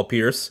with Paul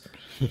Pierce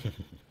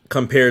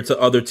compared to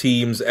other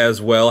teams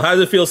as well. How does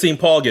it feel seeing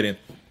Paul get in?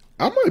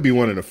 I might be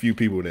one of the few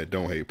people that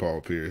don't hate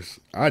Paul Pierce.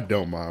 I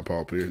don't mind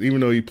Paul Pierce,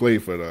 even though he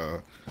played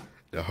for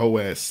the whole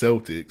ass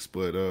Celtics,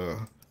 but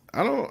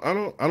I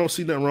don't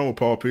see nothing wrong with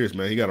Paul Pierce,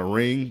 man. He got a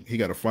ring, he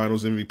got a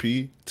Finals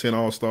MVP, 10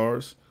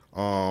 All-Stars,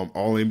 All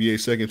NBA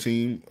second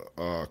team,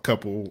 a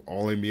couple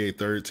All NBA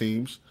third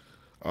teams.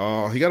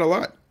 He got a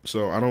lot.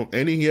 So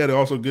and he had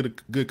also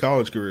good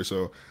college career.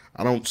 So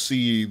I don't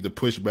see the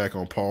pushback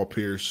on Paul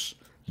Pierce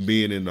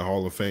being in the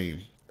Hall of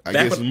Fame. I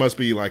guess it must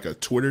be like a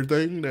Twitter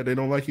thing that they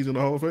don't like he's in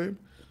the Hall of Fame.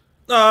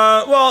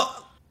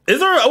 Well, is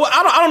there?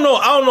 I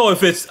don't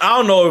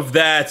know if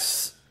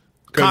that's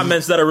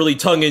comments that are really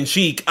tongue in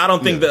cheek. I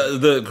don't think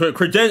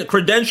the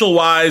credential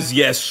wise,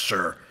 yes,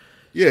 sure.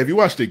 Yeah, if you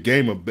watch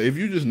if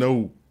you just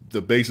know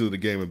the basis of the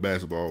game of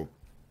basketball,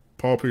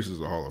 Paul Pierce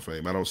is a Hall of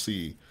Fame. I don't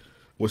see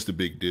what's the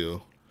big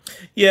deal.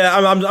 Yeah,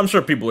 I'm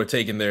sure people are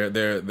taking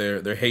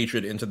their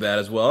hatred into that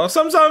as well.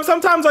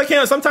 Sometimes I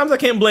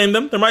can't blame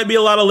them. There might be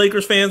a lot of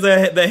Lakers fans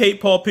that hate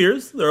Paul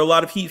Pierce. There are a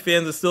lot of Heat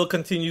fans that still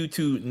continue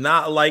to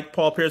not like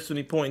Paul Pierce at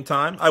any point in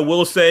time. I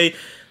will say,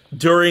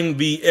 during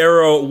the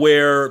era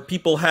where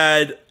people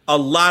had a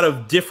lot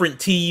of different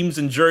teams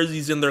and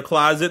jerseys in their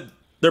closet,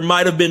 there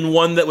might have been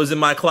one that was in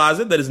my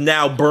closet that is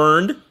now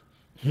burned.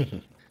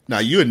 Now,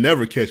 you would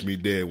never catch me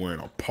dead wearing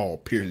a Paul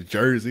Pierce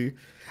jersey.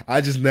 I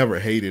just never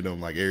hated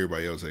him like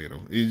everybody else hated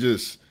him. He's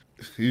just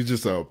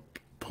a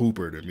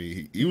pooper to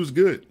me. He was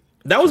good.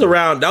 That was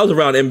around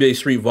NBA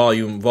Street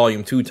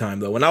Volume 2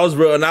 time though. When I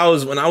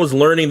was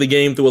learning the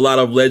game through a lot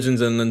of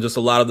legends and then just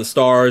a lot of the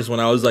stars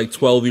when I was like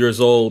 12 years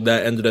old,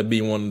 that ended up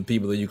being one of the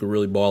people that you could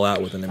really ball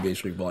out with in NBA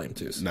Street Volume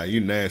 2. Now you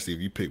nasty if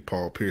you pick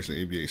Paul Pierce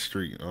in NBA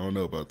Street. I don't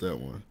know about that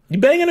one. You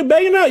banging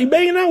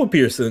out with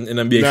Pierce in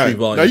NBA Street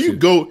Volume 2.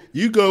 Now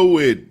you go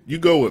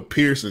with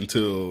Pierce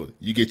until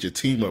you get your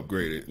team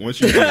upgraded.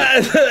 Once you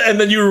and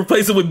then you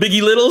replace him with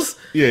Biggie Littles?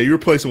 Yeah, you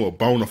replace him with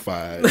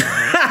Bonafide.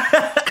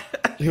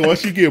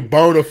 Once you get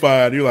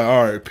Bonafide, you're like,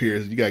 all right,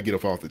 Pierce, you gotta get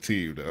up off the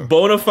team though.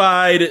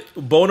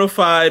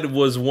 Bonafide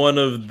was one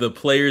of the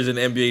players in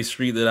NBA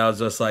Street that I was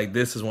just like,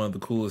 this is one of the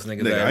coolest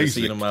niggas I've ever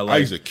seen in my life. I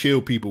used to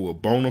kill people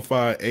with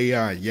Bonafide,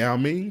 AI, Yao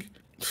Ming.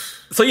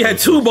 So you had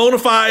two bona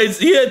fides.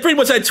 He had pretty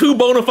much had two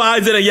bona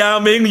fides and a Yao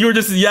Ming. You were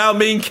just Yao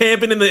Ming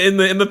camping in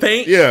the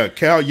paint.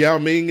 Yeah, Yao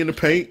Ming in the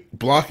paint,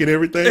 blocking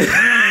everything.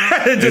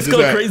 just go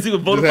crazy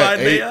with bona fide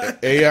AI.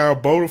 AI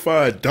bona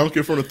fide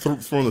dunking from the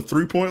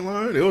 3-point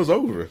line. It was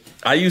over.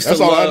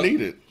 That's all I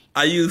needed.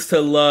 I used to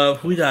love.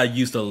 Who did I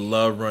used to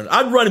love running?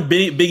 I'd run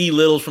Biggie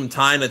Littles from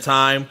time to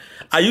time.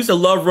 I used to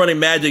love running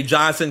Magic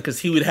Johnson because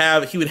he would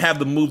have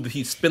the move that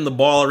he'd spin the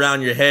ball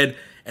around your head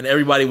and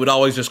everybody would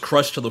always just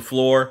crush to the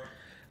floor.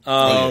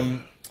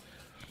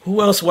 Who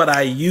else would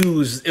I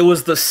use? It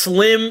was the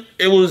Slim.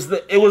 It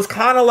was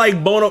kind of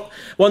like Bono.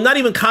 Well, not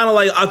even kind of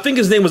like. I think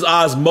his name was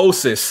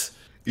Osmosis.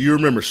 You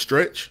remember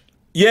Stretch?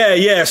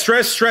 Yeah.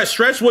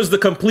 Stretch was the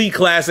complete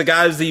classic.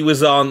 Obviously, he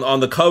was on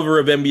the cover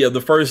of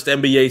the first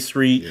NBA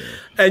Street,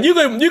 and you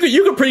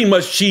could pretty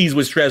much cheese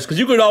with Stretch because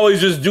you could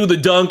always just do the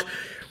dunk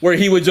where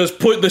he would just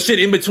put the shit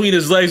in between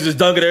his legs, just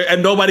dunk it,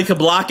 and nobody could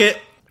block it.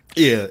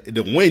 Yeah,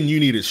 the win you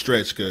needed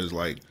Stretch because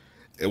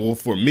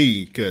for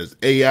me, because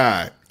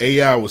AI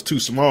was too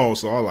small,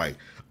 so I was like,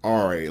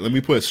 all right, let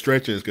me put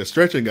Stretch in because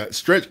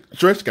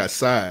Stretch got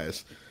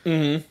size.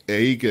 Mm-hmm.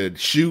 And he could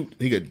shoot,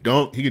 he could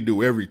dunk, he could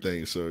do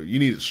everything. So you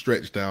need to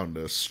stretch down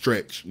the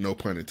stretch, no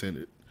pun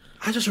intended.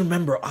 I just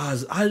remember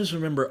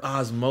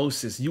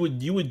Osmosis. You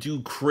would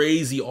do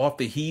crazy off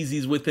the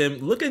heezies with him.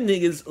 Look at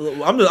niggas.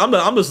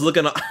 I'm just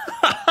looking.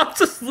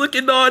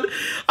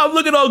 I'm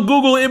looking on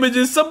Google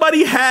Images.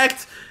 Somebody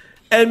hacked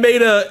and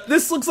made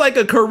this looks like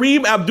a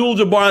Kareem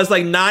Abdul-Jabbar that's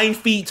like 9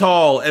 feet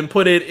tall and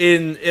put it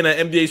in an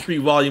NBA Street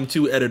Volume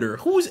 2 editor.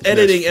 Who's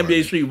editing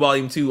NBA Street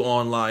Volume 2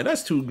 online?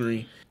 That's too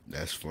green.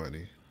 That's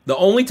funny. The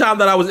only time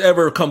that I was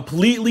ever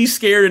completely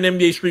scared in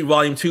NBA Street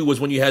Volume 2 was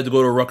when you had to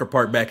go to Rucker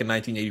Park back in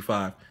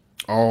 1985.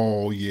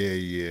 Oh,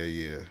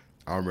 yeah.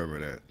 I remember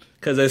that.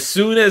 Because as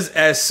soon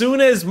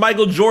as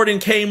Michael Jordan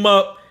came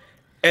up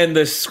and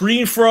the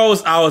screen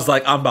froze, I was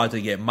like, I'm about to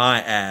get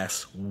my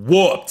ass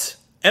whooped.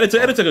 And it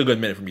took a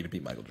good minute for me to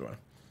beat Michael Jordan.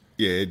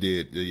 Yeah, it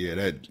did. Yeah,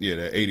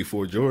 that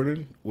 84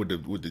 Jordan with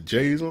the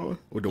J's on,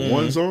 with the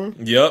ones on.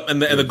 Yep,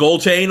 and the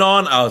gold chain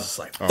on. I was just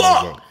like,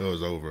 fuck. It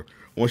was over.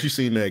 Once you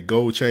seen that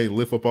gold chain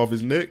lift up off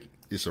his neck,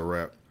 it's a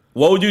wrap.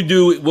 What would you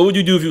do? What would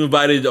you do if you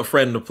invited a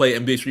friend to play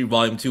NBA Street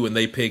Volume 2 and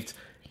they picked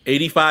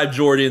 85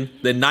 Jordan,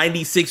 the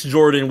 96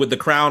 Jordan with the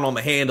crown on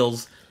the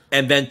handles,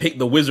 and then picked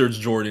the Wizards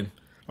Jordan?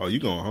 Oh, you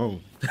going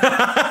home?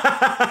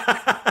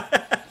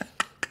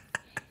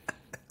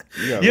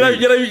 You're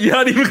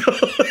not even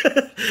going.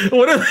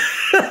 What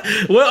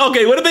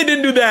if they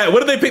didn't do that?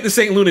 What if they picked the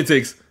St.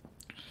 Lunatics?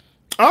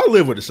 I'll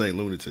live with the St.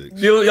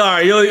 Lunatics. All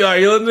right. You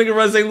let me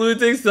run St.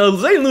 Lunatics? So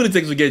St.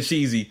 Lunatics would get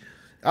cheesy.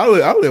 I'll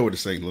live with the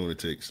St.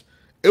 Lunatics.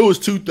 It was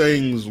two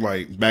things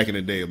like back in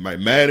the day. Like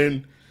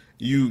Madden,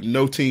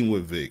 no team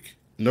with Vic,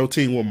 no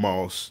team with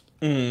Moss.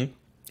 Mm-hmm.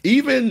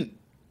 Even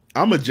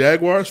I'm a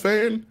Jaguars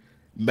fan.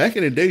 Back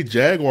in the day,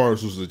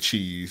 Jaguars was a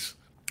cheese.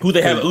 Who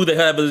they have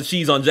as a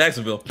cheese on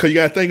Jacksonville? Because you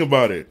got to think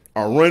about it.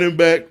 Our running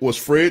back was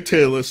Fred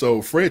Taylor,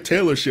 so Fred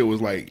Taylor shit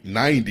was like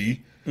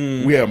 90.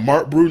 We had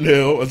Mark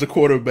Brunell as a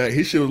quarterback.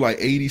 His shit was like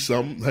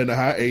 80-something, in the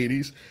high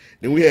 80s.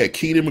 Then we had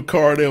Keenan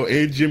McCardell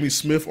and Jimmy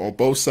Smith on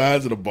both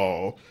sides of the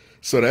ball.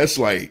 So that's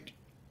like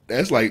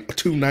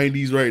two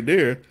 90s right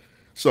there.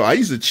 So I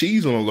used to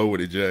cheese on the low with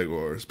the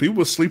Jaguars.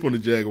 People sleep on the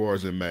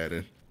Jaguars in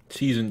Madden.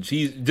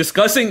 Cheese.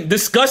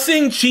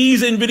 Discussing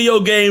cheese in video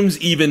games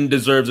even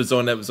deserves its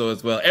own episode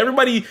as well.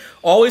 Everybody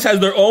always has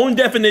their own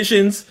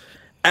definitions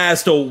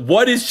as to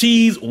what is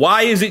cheese,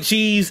 why is it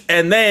cheese,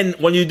 and then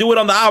when you do it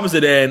on the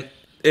opposite end,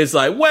 it's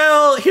like,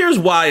 well, here's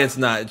why it's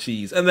not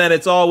cheese. And then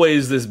it's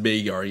always this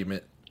big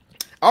argument.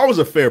 I was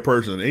a fair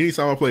person.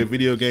 Anytime I play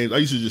video games, I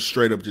used to just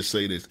straight up just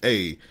say this.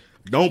 Hey,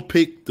 don't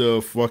pick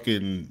the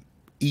fucking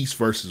East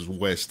versus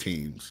West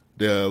teams.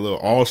 The little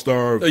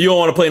all-star. You don't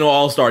want to play no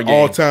all-star game.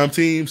 All-time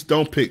teams.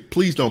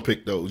 Please don't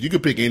pick those. You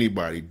can pick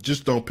anybody.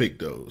 Just don't pick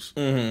those.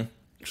 Mm-hmm.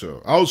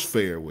 So I was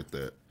fair with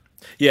that.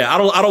 Yeah, I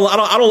don't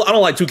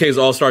like 2K's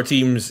all-star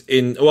teams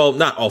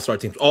not all-star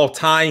teams,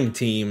 all-time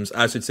teams,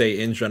 I should say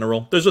in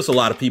general. There's just a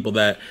lot of people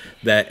that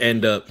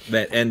end up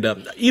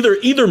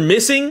either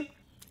missing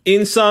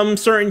in some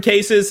certain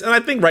cases, and I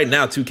think right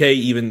now 2K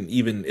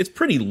even it's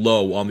pretty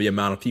low on the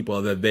amount of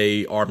people that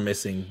they are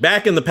missing.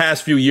 Back in the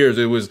past few years,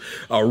 it was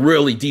a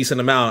really decent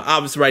amount.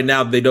 Obviously, right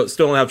now they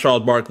still don't have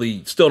Charles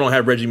Barkley, still don't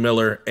have Reggie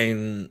Miller,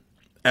 and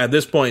at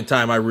this point in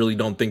time, I really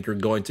don't think you're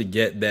going to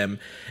get them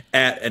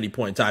at any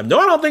point in time. No,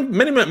 I don't think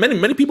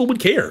many people would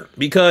care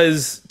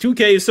because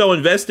 2K is so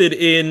invested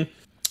in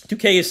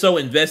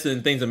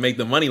things that make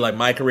them money, like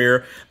My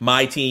Career,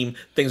 My Team,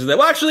 things like that.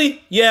 Well,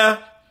 actually, yeah.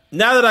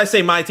 Now that I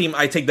say My Team,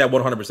 I take that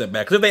 100%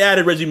 back. Because if they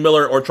added Reggie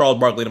Miller or Charles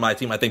Barkley to My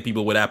Team, I think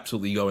people would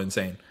absolutely go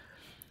insane.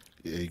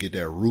 Yeah, you get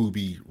that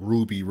Ruby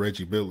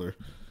Reggie Miller.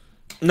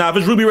 Nah, if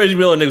it's Ruby Reggie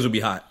Miller, niggas would be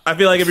hot. I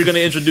feel like if you're going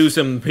to introduce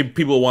him,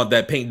 people want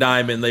that pink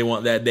diamond. They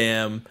want that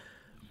damn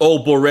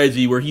Opal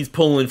Reggie where he's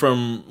pulling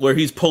from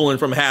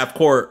half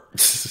court.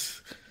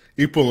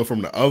 He pulling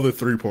from the other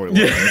 3-point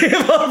line.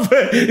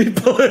 He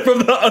pulling from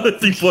the other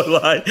 3-point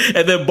line,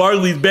 and then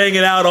Barkley's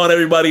banging out on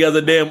everybody as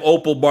a damn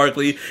Opal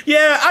Barkley.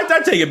 Yeah,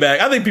 I take it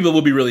back. I think people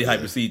will be really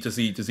hyped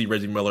to see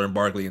Reggie Miller and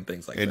Barkley and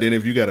things like that. And then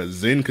if you got a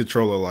Zen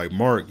controller like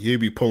Mark, he'd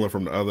be pulling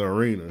from the other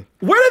arena.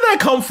 Where did that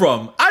come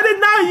from? I did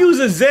not use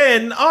a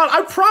Zen.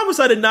 I promise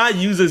I did not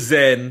use a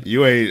Zen.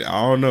 You ain't.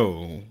 I don't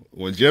know.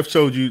 When Jeff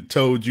told you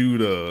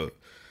to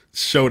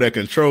show that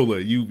controller,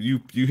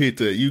 you hit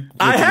the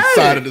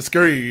side of the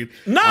screen.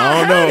 No,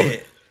 I had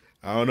it.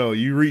 I don't know.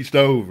 You reached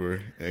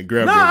over and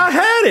grabbed it. I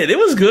had it. It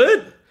was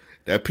good.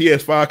 That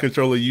PS5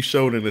 controller you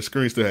showed in the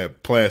screen still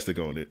had plastic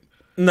on it.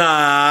 Nah,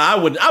 I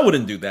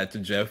wouldn't do that to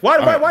Jeff. Why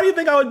do you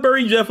think I would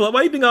bury Jeff? Why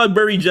do you think I would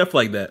bury Jeff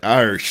like that?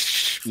 I heard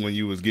when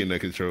you was getting that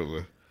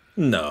controller.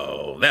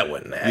 No, that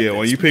wouldn't happen. Yeah,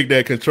 when you picked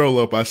that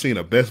controller up, I seen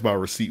a Best Buy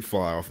receipt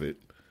fly off it.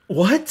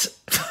 What?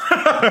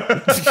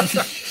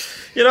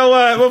 You know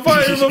what? Before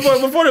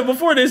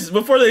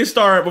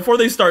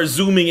they start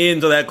zooming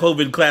into that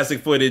COVID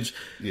classic footage,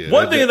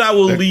 one thing that I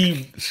will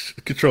leave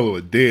controller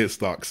with dead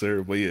stock,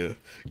 sir. But yeah,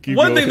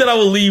 one thing that I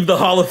will leave the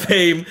Hall of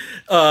Fame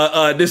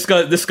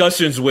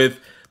discussions with.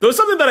 There was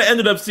something that I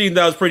ended up seeing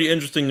that was pretty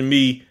interesting to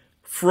me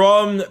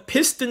from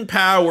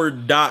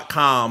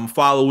PistonPower.com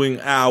following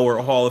our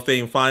Hall of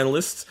Fame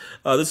finalists.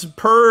 This is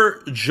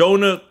per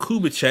Jonah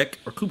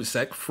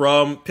Kubicek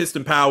from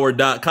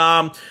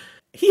PistonPower.com.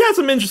 He had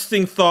some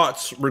interesting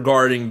thoughts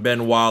regarding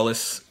Ben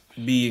Wallace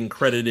being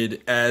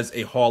credited as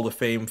a Hall of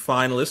Fame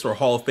finalist or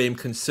Hall of Fame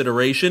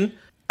consideration.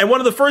 And one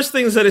of the first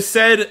things that is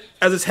said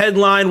as its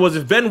headline was,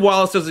 if Ben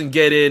Wallace doesn't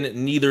get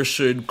in, neither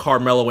should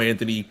Carmelo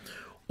Anthony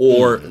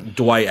or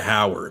Dwight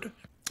Howard.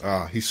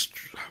 I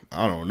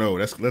don't know.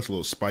 That's a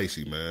little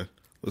spicy, man.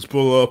 Let's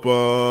pull up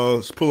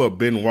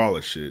Ben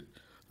Wallace shit.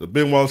 So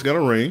Ben Wallace got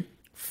a ring,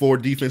 4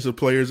 Defensive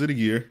Players of the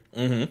Year,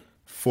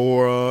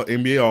 4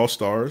 NBA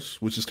All-Stars,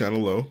 which is kind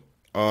of low.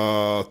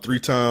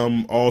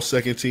 3-time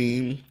All-Second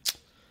Team,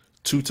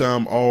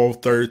 2-time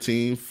All-Third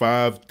Team,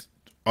 5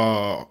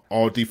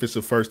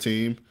 All-Defensive First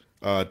Team,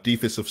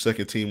 Defensive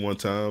Second Team 1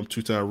 time,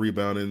 2-time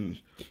rebounding.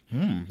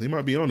 He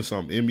might be on to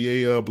something.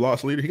 NBA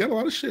blocks leader. He got a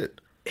lot of shit.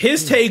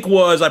 His take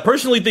was, I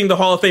personally think the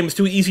Hall of Fame is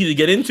too easy to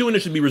get into and it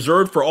should be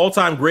reserved for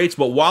all-time greats,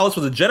 but Wallace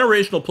was a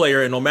generational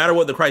player, and no matter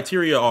what the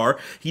criteria are,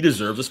 he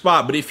deserves a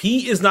spot. But if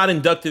he is not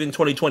inducted in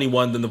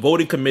 2021, then the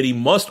voting committee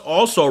must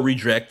also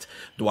reject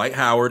Dwight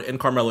Howard and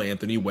Carmelo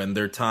Anthony when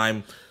their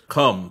time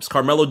comes.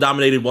 Carmelo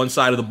dominated one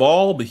side of the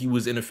ball, but he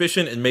was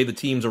inefficient and made the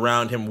teams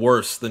around him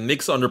worse. The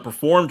Knicks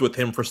underperformed with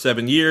him for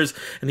 7 years,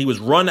 and he was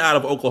run out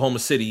of Oklahoma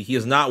City. He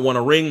has not won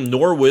a ring,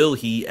 nor will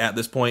he at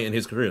this point in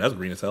his career. That's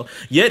green as hell.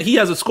 Yet he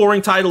has a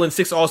scoring title and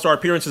 6 All-Star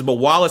appearances, but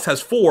Wallace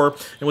has 4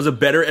 and was a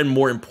better and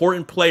more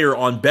important player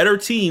on better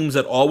teams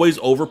that always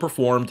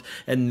overperformed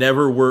and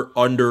never were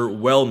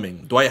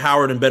underwhelming. Dwight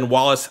Howard and Ben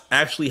Wallace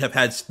actually have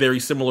had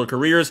very similar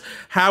careers.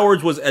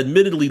 Howard's was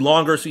admittedly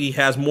longer, so he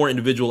has more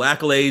individual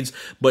accolades,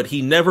 but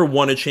he never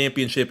won a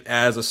championship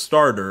as a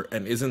starter,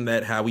 and isn't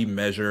that how we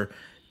measure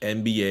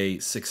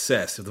NBA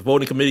success? If the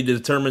voting committee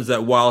determines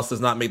that Wallace does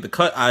not make the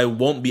cut, I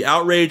won't be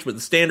outraged, but the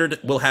standard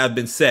will have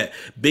been set.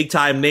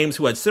 Big-time names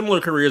who had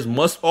similar careers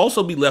must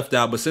also be left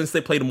out, but since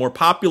they played a more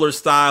popular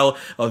style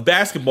of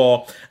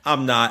basketball,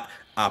 I'm not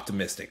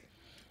optimistic.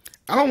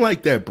 I don't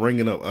like that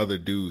bringing up other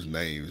dudes'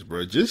 names,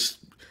 bro. Just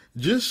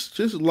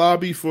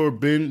lobby for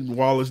Ben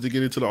Wallace to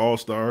get into the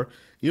All-Star.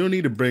 You don't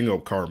need to bring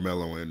up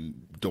Carmelo and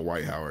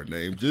Dwight Howard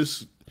name.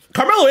 Just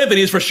Carmelo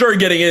Anthony is for sure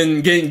getting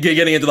into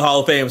the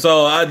Hall of Fame.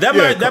 So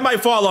that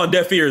might fall on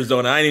deaf ears, though.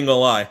 I ain't even gonna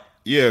lie.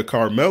 Yeah,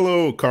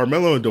 Carmelo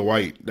and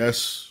Dwight.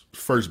 That's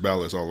first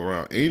ballots all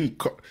around.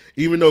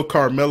 Even though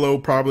Carmelo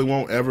probably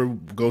won't ever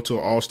go to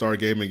an All-Star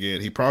game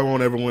again, he probably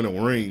won't ever win a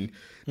ring.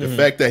 The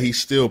fact that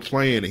he's still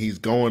playing and he's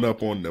going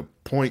up on the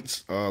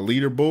points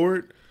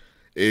leaderboard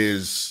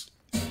is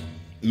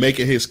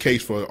making his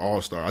case for an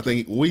All-Star. I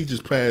think we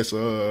just passed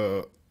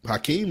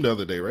Hakeem the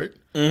other day, right?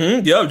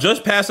 Yeah,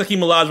 just passed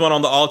Hakeem Olajuwon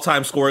on the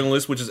all-time scoring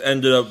list, which has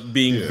ended up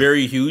being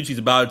very huge. He's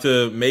about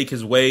to make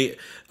his way.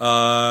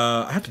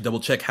 I have to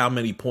double check how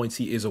many points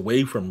he is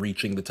away from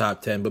reaching the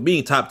top 10, but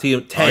being top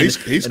 10,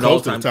 he's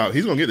close to the top.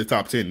 He's gonna get the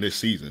top 10 this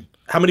season.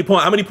 How many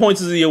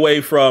points is he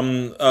away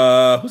from?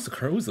 Who's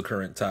the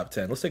current top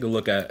 10? Let's take a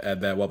look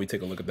at that while we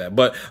take a look at that.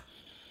 But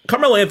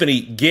Carmelo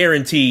Anthony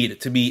guaranteed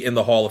to be in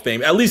the Hall of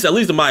Fame, at least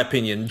in my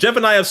opinion. Jeff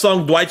and I have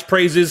sung Dwight's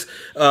praises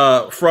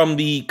from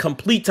the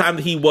complete time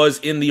that he was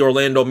in the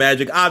Orlando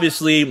Magic.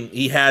 Obviously,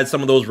 he had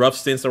some of those rough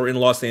stints that were in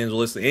Los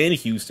Angeles and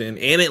Houston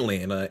and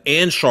Atlanta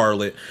and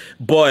Charlotte,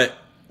 but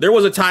there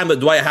was a time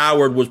that Dwight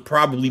Howard was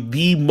probably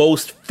the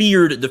most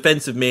feared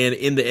defensive man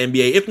in the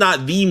NBA, if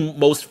not the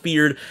most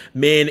feared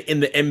man in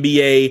the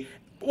NBA.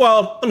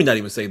 Well, let me not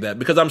even say that,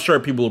 because I'm sure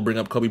people will bring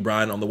up Kobe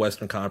Bryant on the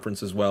Western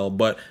Conference as well.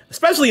 But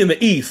especially in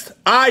the East,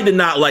 I did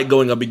not like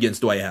going up against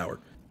Dwight Howard.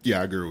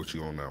 Yeah, I agree with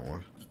you on that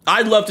one.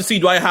 I'd love to see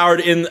Dwight Howard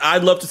in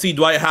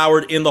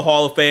the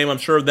Hall of Fame. I'm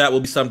sure that will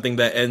be something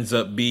that ends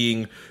up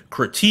being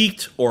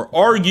critiqued or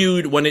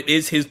argued when it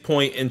is his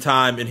point in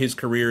time in his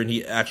career and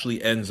he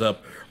actually ends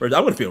up. I'm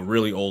going to feel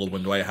really old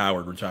when Dwight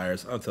Howard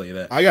retires. I'll tell you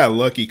that. I got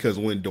lucky because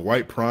when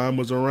Dwight Prime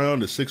was around,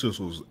 the Sixers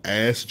was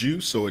ass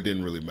juice, so it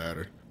didn't really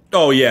matter.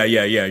 Oh yeah.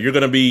 You're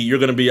gonna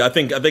be. I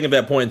think at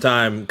that point in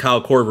time,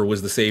 Kyle Korver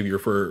was the savior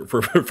for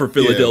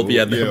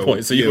Philadelphia at that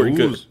point. So you were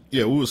good.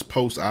 We was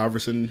post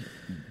Iverson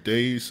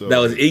days. So that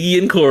was Iggy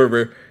and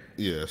Korver.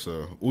 Yeah,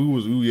 so we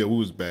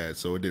was bad.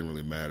 So it didn't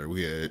really matter.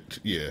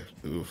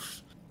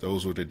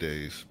 Those were the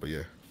days. But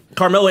yeah.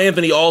 Carmelo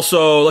Anthony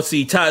also, let's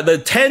see,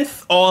 the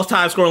 10th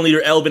all-time scoring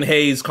leader, Elvin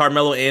Hayes.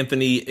 Carmelo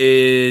Anthony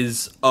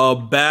is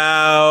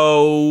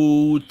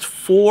about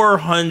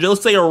 400.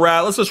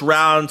 Let's just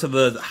round to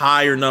the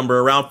higher number,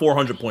 around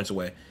 400 points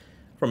away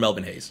from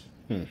Elvin Hayes.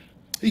 I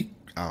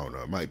don't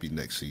know. It might be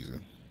next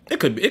season. It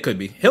could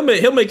be. He'll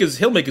make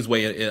his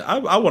way in.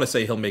 I want to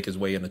say he'll make his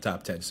way in the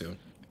top 10 soon.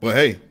 Well,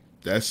 hey,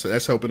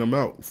 that's helping him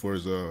out for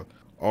his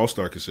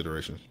All-Star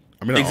consideration.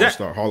 I mean,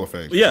 All-Star, Hall of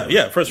Fame.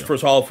 Yeah. First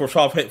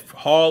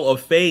Hall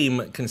of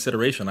Fame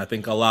consideration. I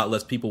think a lot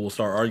less people will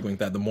start arguing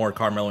that the more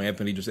Carmelo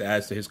Anthony just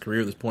adds to his career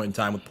at this point in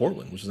time with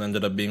Portland, which has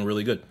ended up being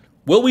really good.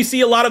 Will we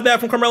see a lot of that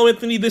from Carmelo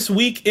Anthony this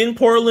week in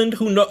Portland?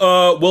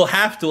 We'll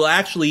have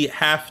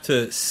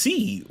to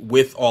see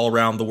with All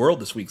Around the World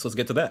this week. So let's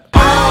get to that.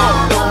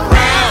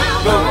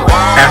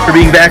 After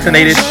being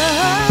vaccinated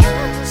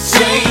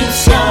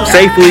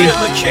safely,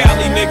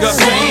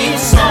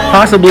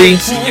 possibly.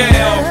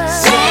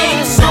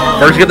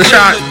 First, get the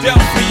shot.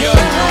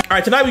 All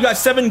right, tonight we got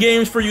 7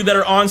 games for you that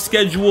are on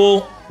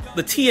schedule.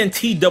 The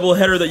TNT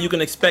doubleheader that you can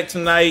expect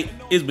tonight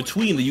is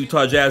between the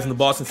Utah Jazz and the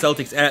Boston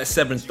Celtics at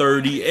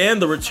 7:30, and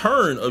the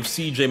return of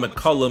CJ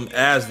McCollum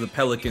as the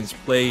Pelicans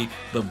play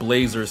the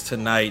Blazers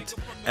tonight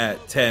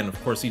at 10.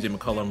 Of course, CJ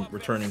McCollum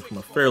returning from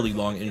a fairly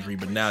long injury,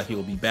 but now he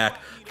will be back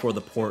for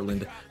the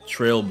Portland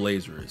Trail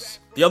Blazers.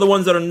 The other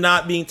ones that are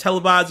not being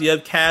televised, you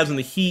have Cavs and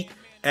the Heat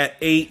at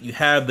 8. You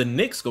have the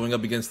Knicks going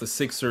up against the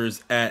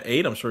Sixers at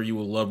 8. I'm sure you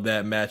will love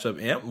that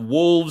matchup. And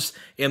Wolves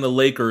and the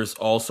Lakers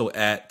also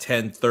at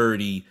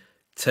 10:30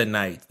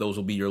 tonight. Those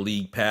will be your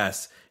League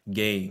Pass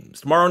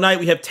games. Tomorrow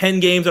night, we have 10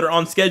 games that are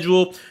on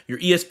schedule. Your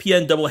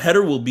ESPN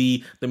doubleheader will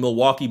be the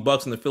Milwaukee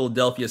Bucks and the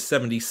Philadelphia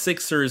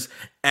 76ers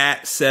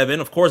at 7.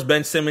 Of course,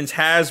 Ben Simmons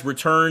has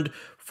returned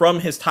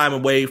from his time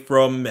away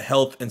from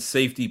health and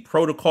safety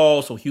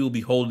protocol, so he will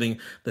be holding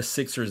the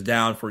Sixers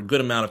down for a good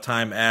amount of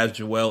time as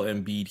Joel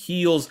Embiid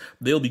heals.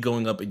 They'll be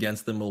going up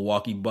against the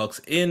Milwaukee Bucks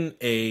in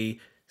a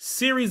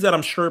series that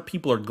I'm sure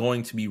people are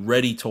going to be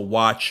ready to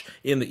watch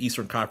in the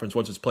Eastern Conference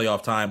once it's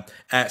playoff time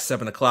at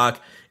 7 o'clock.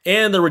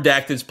 And the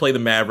Redacteds play the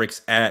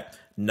Mavericks at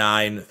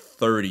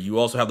 9:30. You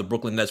also have the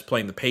Brooklyn Nets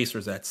playing the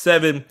Pacers at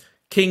 7,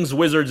 Kings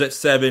Wizards at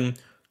 7,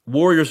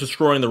 Warriors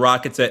destroying the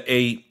Rockets at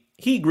 8,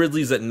 Heat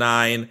Grizzlies at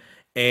 9.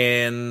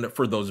 And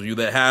for those of you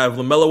that have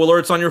LaMelo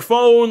alerts on your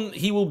phone,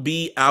 he will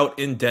be out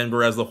in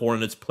Denver as the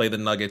Hornets play the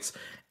Nuggets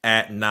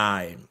at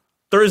 9.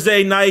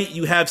 Thursday night,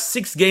 you have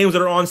 6 games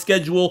that are on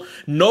schedule.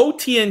 No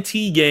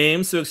TNT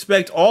games, so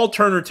expect all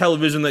Turner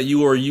television that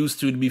you are used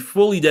to be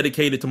fully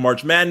dedicated to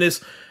March Madness,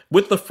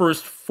 with the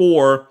first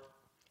 4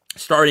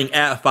 starting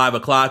at 5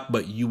 o'clock,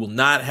 but you will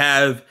not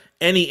have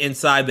any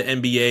inside the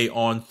NBA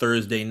on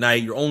Thursday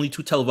night. Your only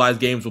 2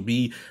 televised games will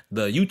be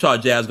the Utah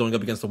Jazz going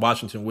up against the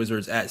Washington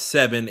Wizards at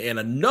 7, and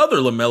another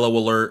LaMelo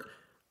alert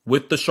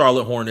with the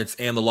Charlotte Hornets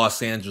and the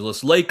Los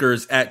Angeles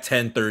Lakers at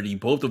 10:30.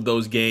 Both of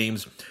those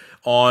games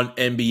on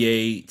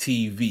NBA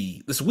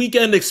TV. This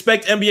weekend,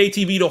 expect NBA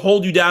TV to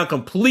hold you down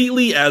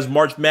completely, as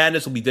March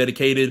Madness will be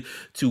dedicated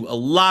to a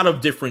lot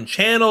of different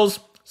channels.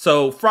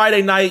 So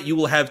Friday night, you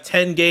will have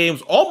 10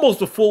 games,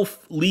 almost a full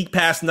League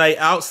Pass night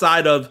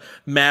outside of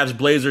Mavs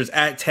Blazers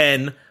at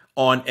 10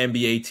 on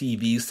NBA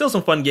TV. Still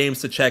some fun games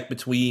to check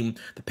between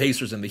the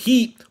Pacers and the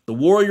Heat, the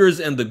Warriors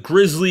and the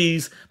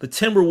Grizzlies, the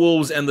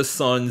Timberwolves and the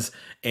Suns,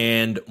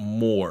 and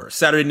more.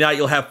 Saturday night,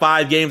 you'll have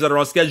 5 games that are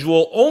on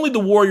schedule. Only the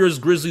Warriors,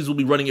 Grizzlies will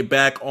be running it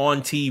back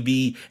on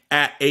TV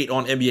at 8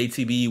 on NBA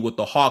TV, with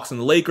the Hawks and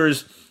the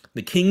Lakers,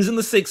 the Kings and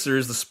the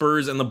Sixers, the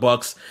Spurs and the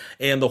Bucks,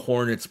 and the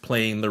Hornets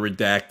playing the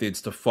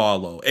Redacteds to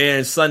follow.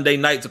 And Sunday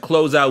night, to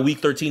close out Week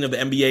 13 of the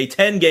NBA,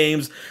 10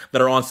 games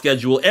that are on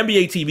schedule.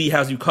 NBA TV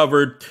has you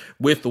covered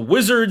with the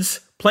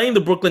Wizards playing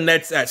the Brooklyn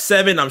Nets at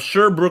 7. I'm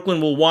sure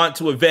Brooklyn will want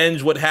to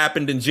avenge what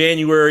happened in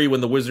January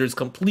when the Wizards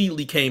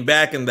completely came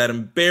back in that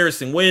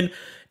embarrassing win.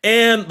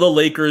 And the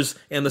Lakers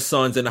and the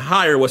Suns in a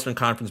higher Western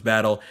Conference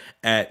battle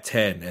at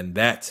 10. And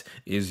that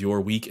is your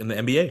week in the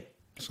NBA.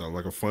 Sounds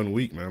like a fun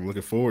week, man. I'm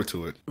looking forward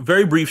to it.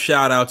 Very brief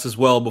shout outs as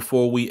well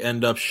before we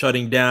end up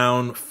shutting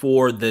down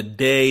for the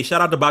day.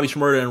 Shout out to Bobby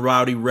Shmurda and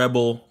Rowdy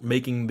Rebel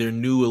making their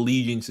new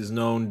allegiances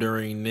known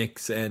during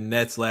Knicks and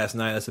Nets last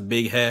night. That's a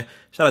big hit.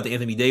 Shout out to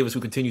Anthony Davis,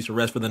 who continues to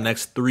rest for the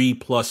next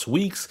 3+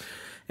 weeks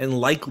and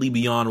likely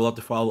beyond. We'll have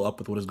to follow up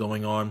with what is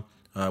going on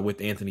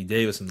with Anthony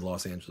Davis and the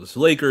Los Angeles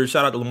Lakers.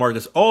 Shout out to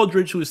LaMarcus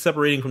Aldridge, who is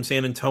separating from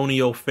San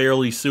Antonio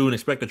fairly soon.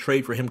 Expect a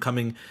trade for him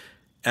coming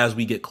as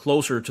we get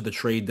closer to the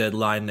trade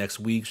deadline next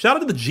week. Shout out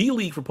to the G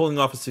League for pulling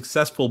off a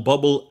successful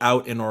bubble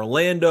out in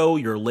Orlando.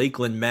 Your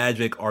Lakeland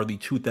Magic are the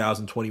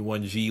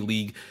 2021 G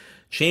League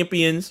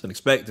champions, and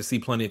expect to see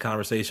plenty of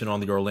conversation on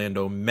the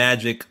Orlando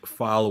Magic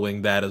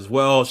following that as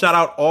well. Shout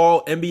out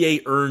all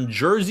NBA earned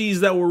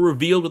jerseys that were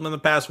revealed within the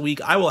past week.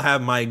 I will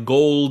have my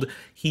gold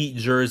Heat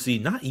jersey,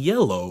 not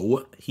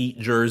yellow Heat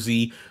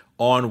jersey,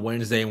 on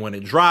Wednesday when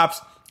it drops.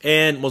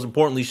 And most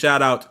importantly,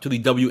 shout out to the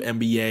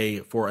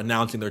WNBA for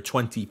announcing their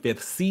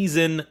 25th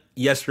season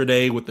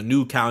yesterday with the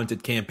new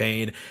Counted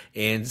campaign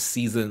and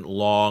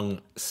season-long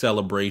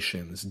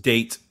celebrations.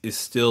 Date is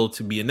still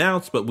to be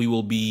announced, but we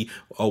will be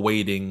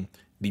awaiting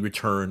the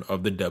return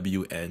of the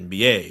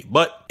WNBA.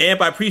 But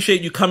Amp, I appreciate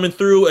you coming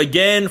through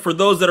again. For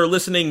those that are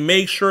listening,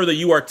 make sure that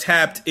you are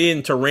tapped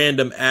into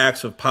Random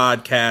Acts of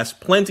Podcasts.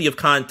 Plenty of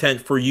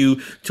content for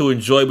you to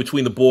enjoy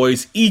between the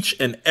boys each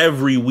and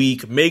every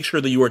week. Make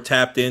sure that you are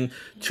tapped in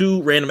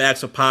to Random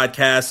Acts of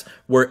Podcasts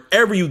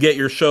wherever you get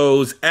your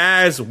shows,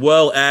 as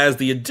well as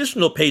the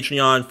additional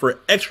Patreon for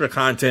extra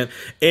content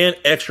and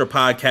extra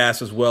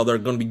podcasts as well. They're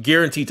going to be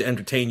guaranteed to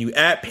entertain you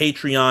at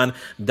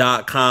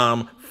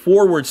patreon.com/RAO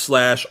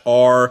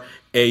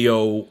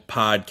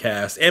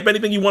podcast. Amp,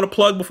 anything you want to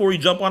plug before we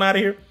jump on out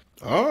of here?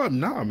 Oh,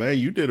 nah, man.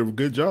 You did a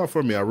good job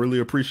for me. I really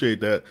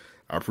appreciate that.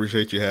 I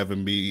appreciate you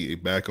having me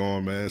back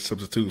on, man.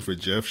 Substituting for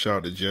Jeff. Shout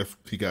out to Jeff.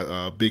 He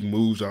got big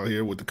moves out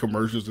here with the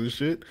commercials and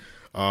shit.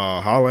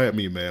 Holla at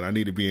me, man. I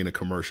need to be in a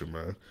commercial,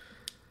 man.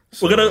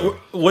 So,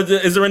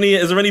 is there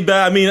any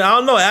bag? I mean, I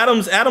don't know.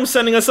 Adam's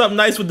sending us something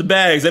nice with the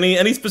bags.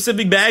 Any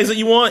specific bags that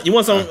you want? You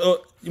want some?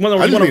 You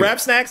want a wrap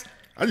snacks?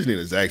 I just need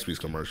a Zaxby's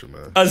commercial,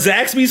 man. A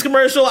Zaxby's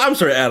commercial? I'm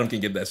sure Adam can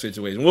get that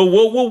situation.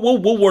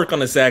 We'll work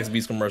on a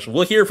Zaxby's commercial.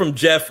 We'll hear from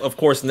Jeff, of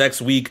course,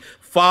 next week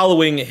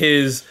following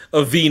his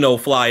Aveeno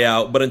fly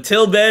out. But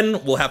until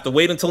then, we'll have to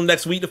wait until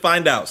next week to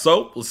find out.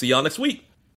 So we'll see y'all next week.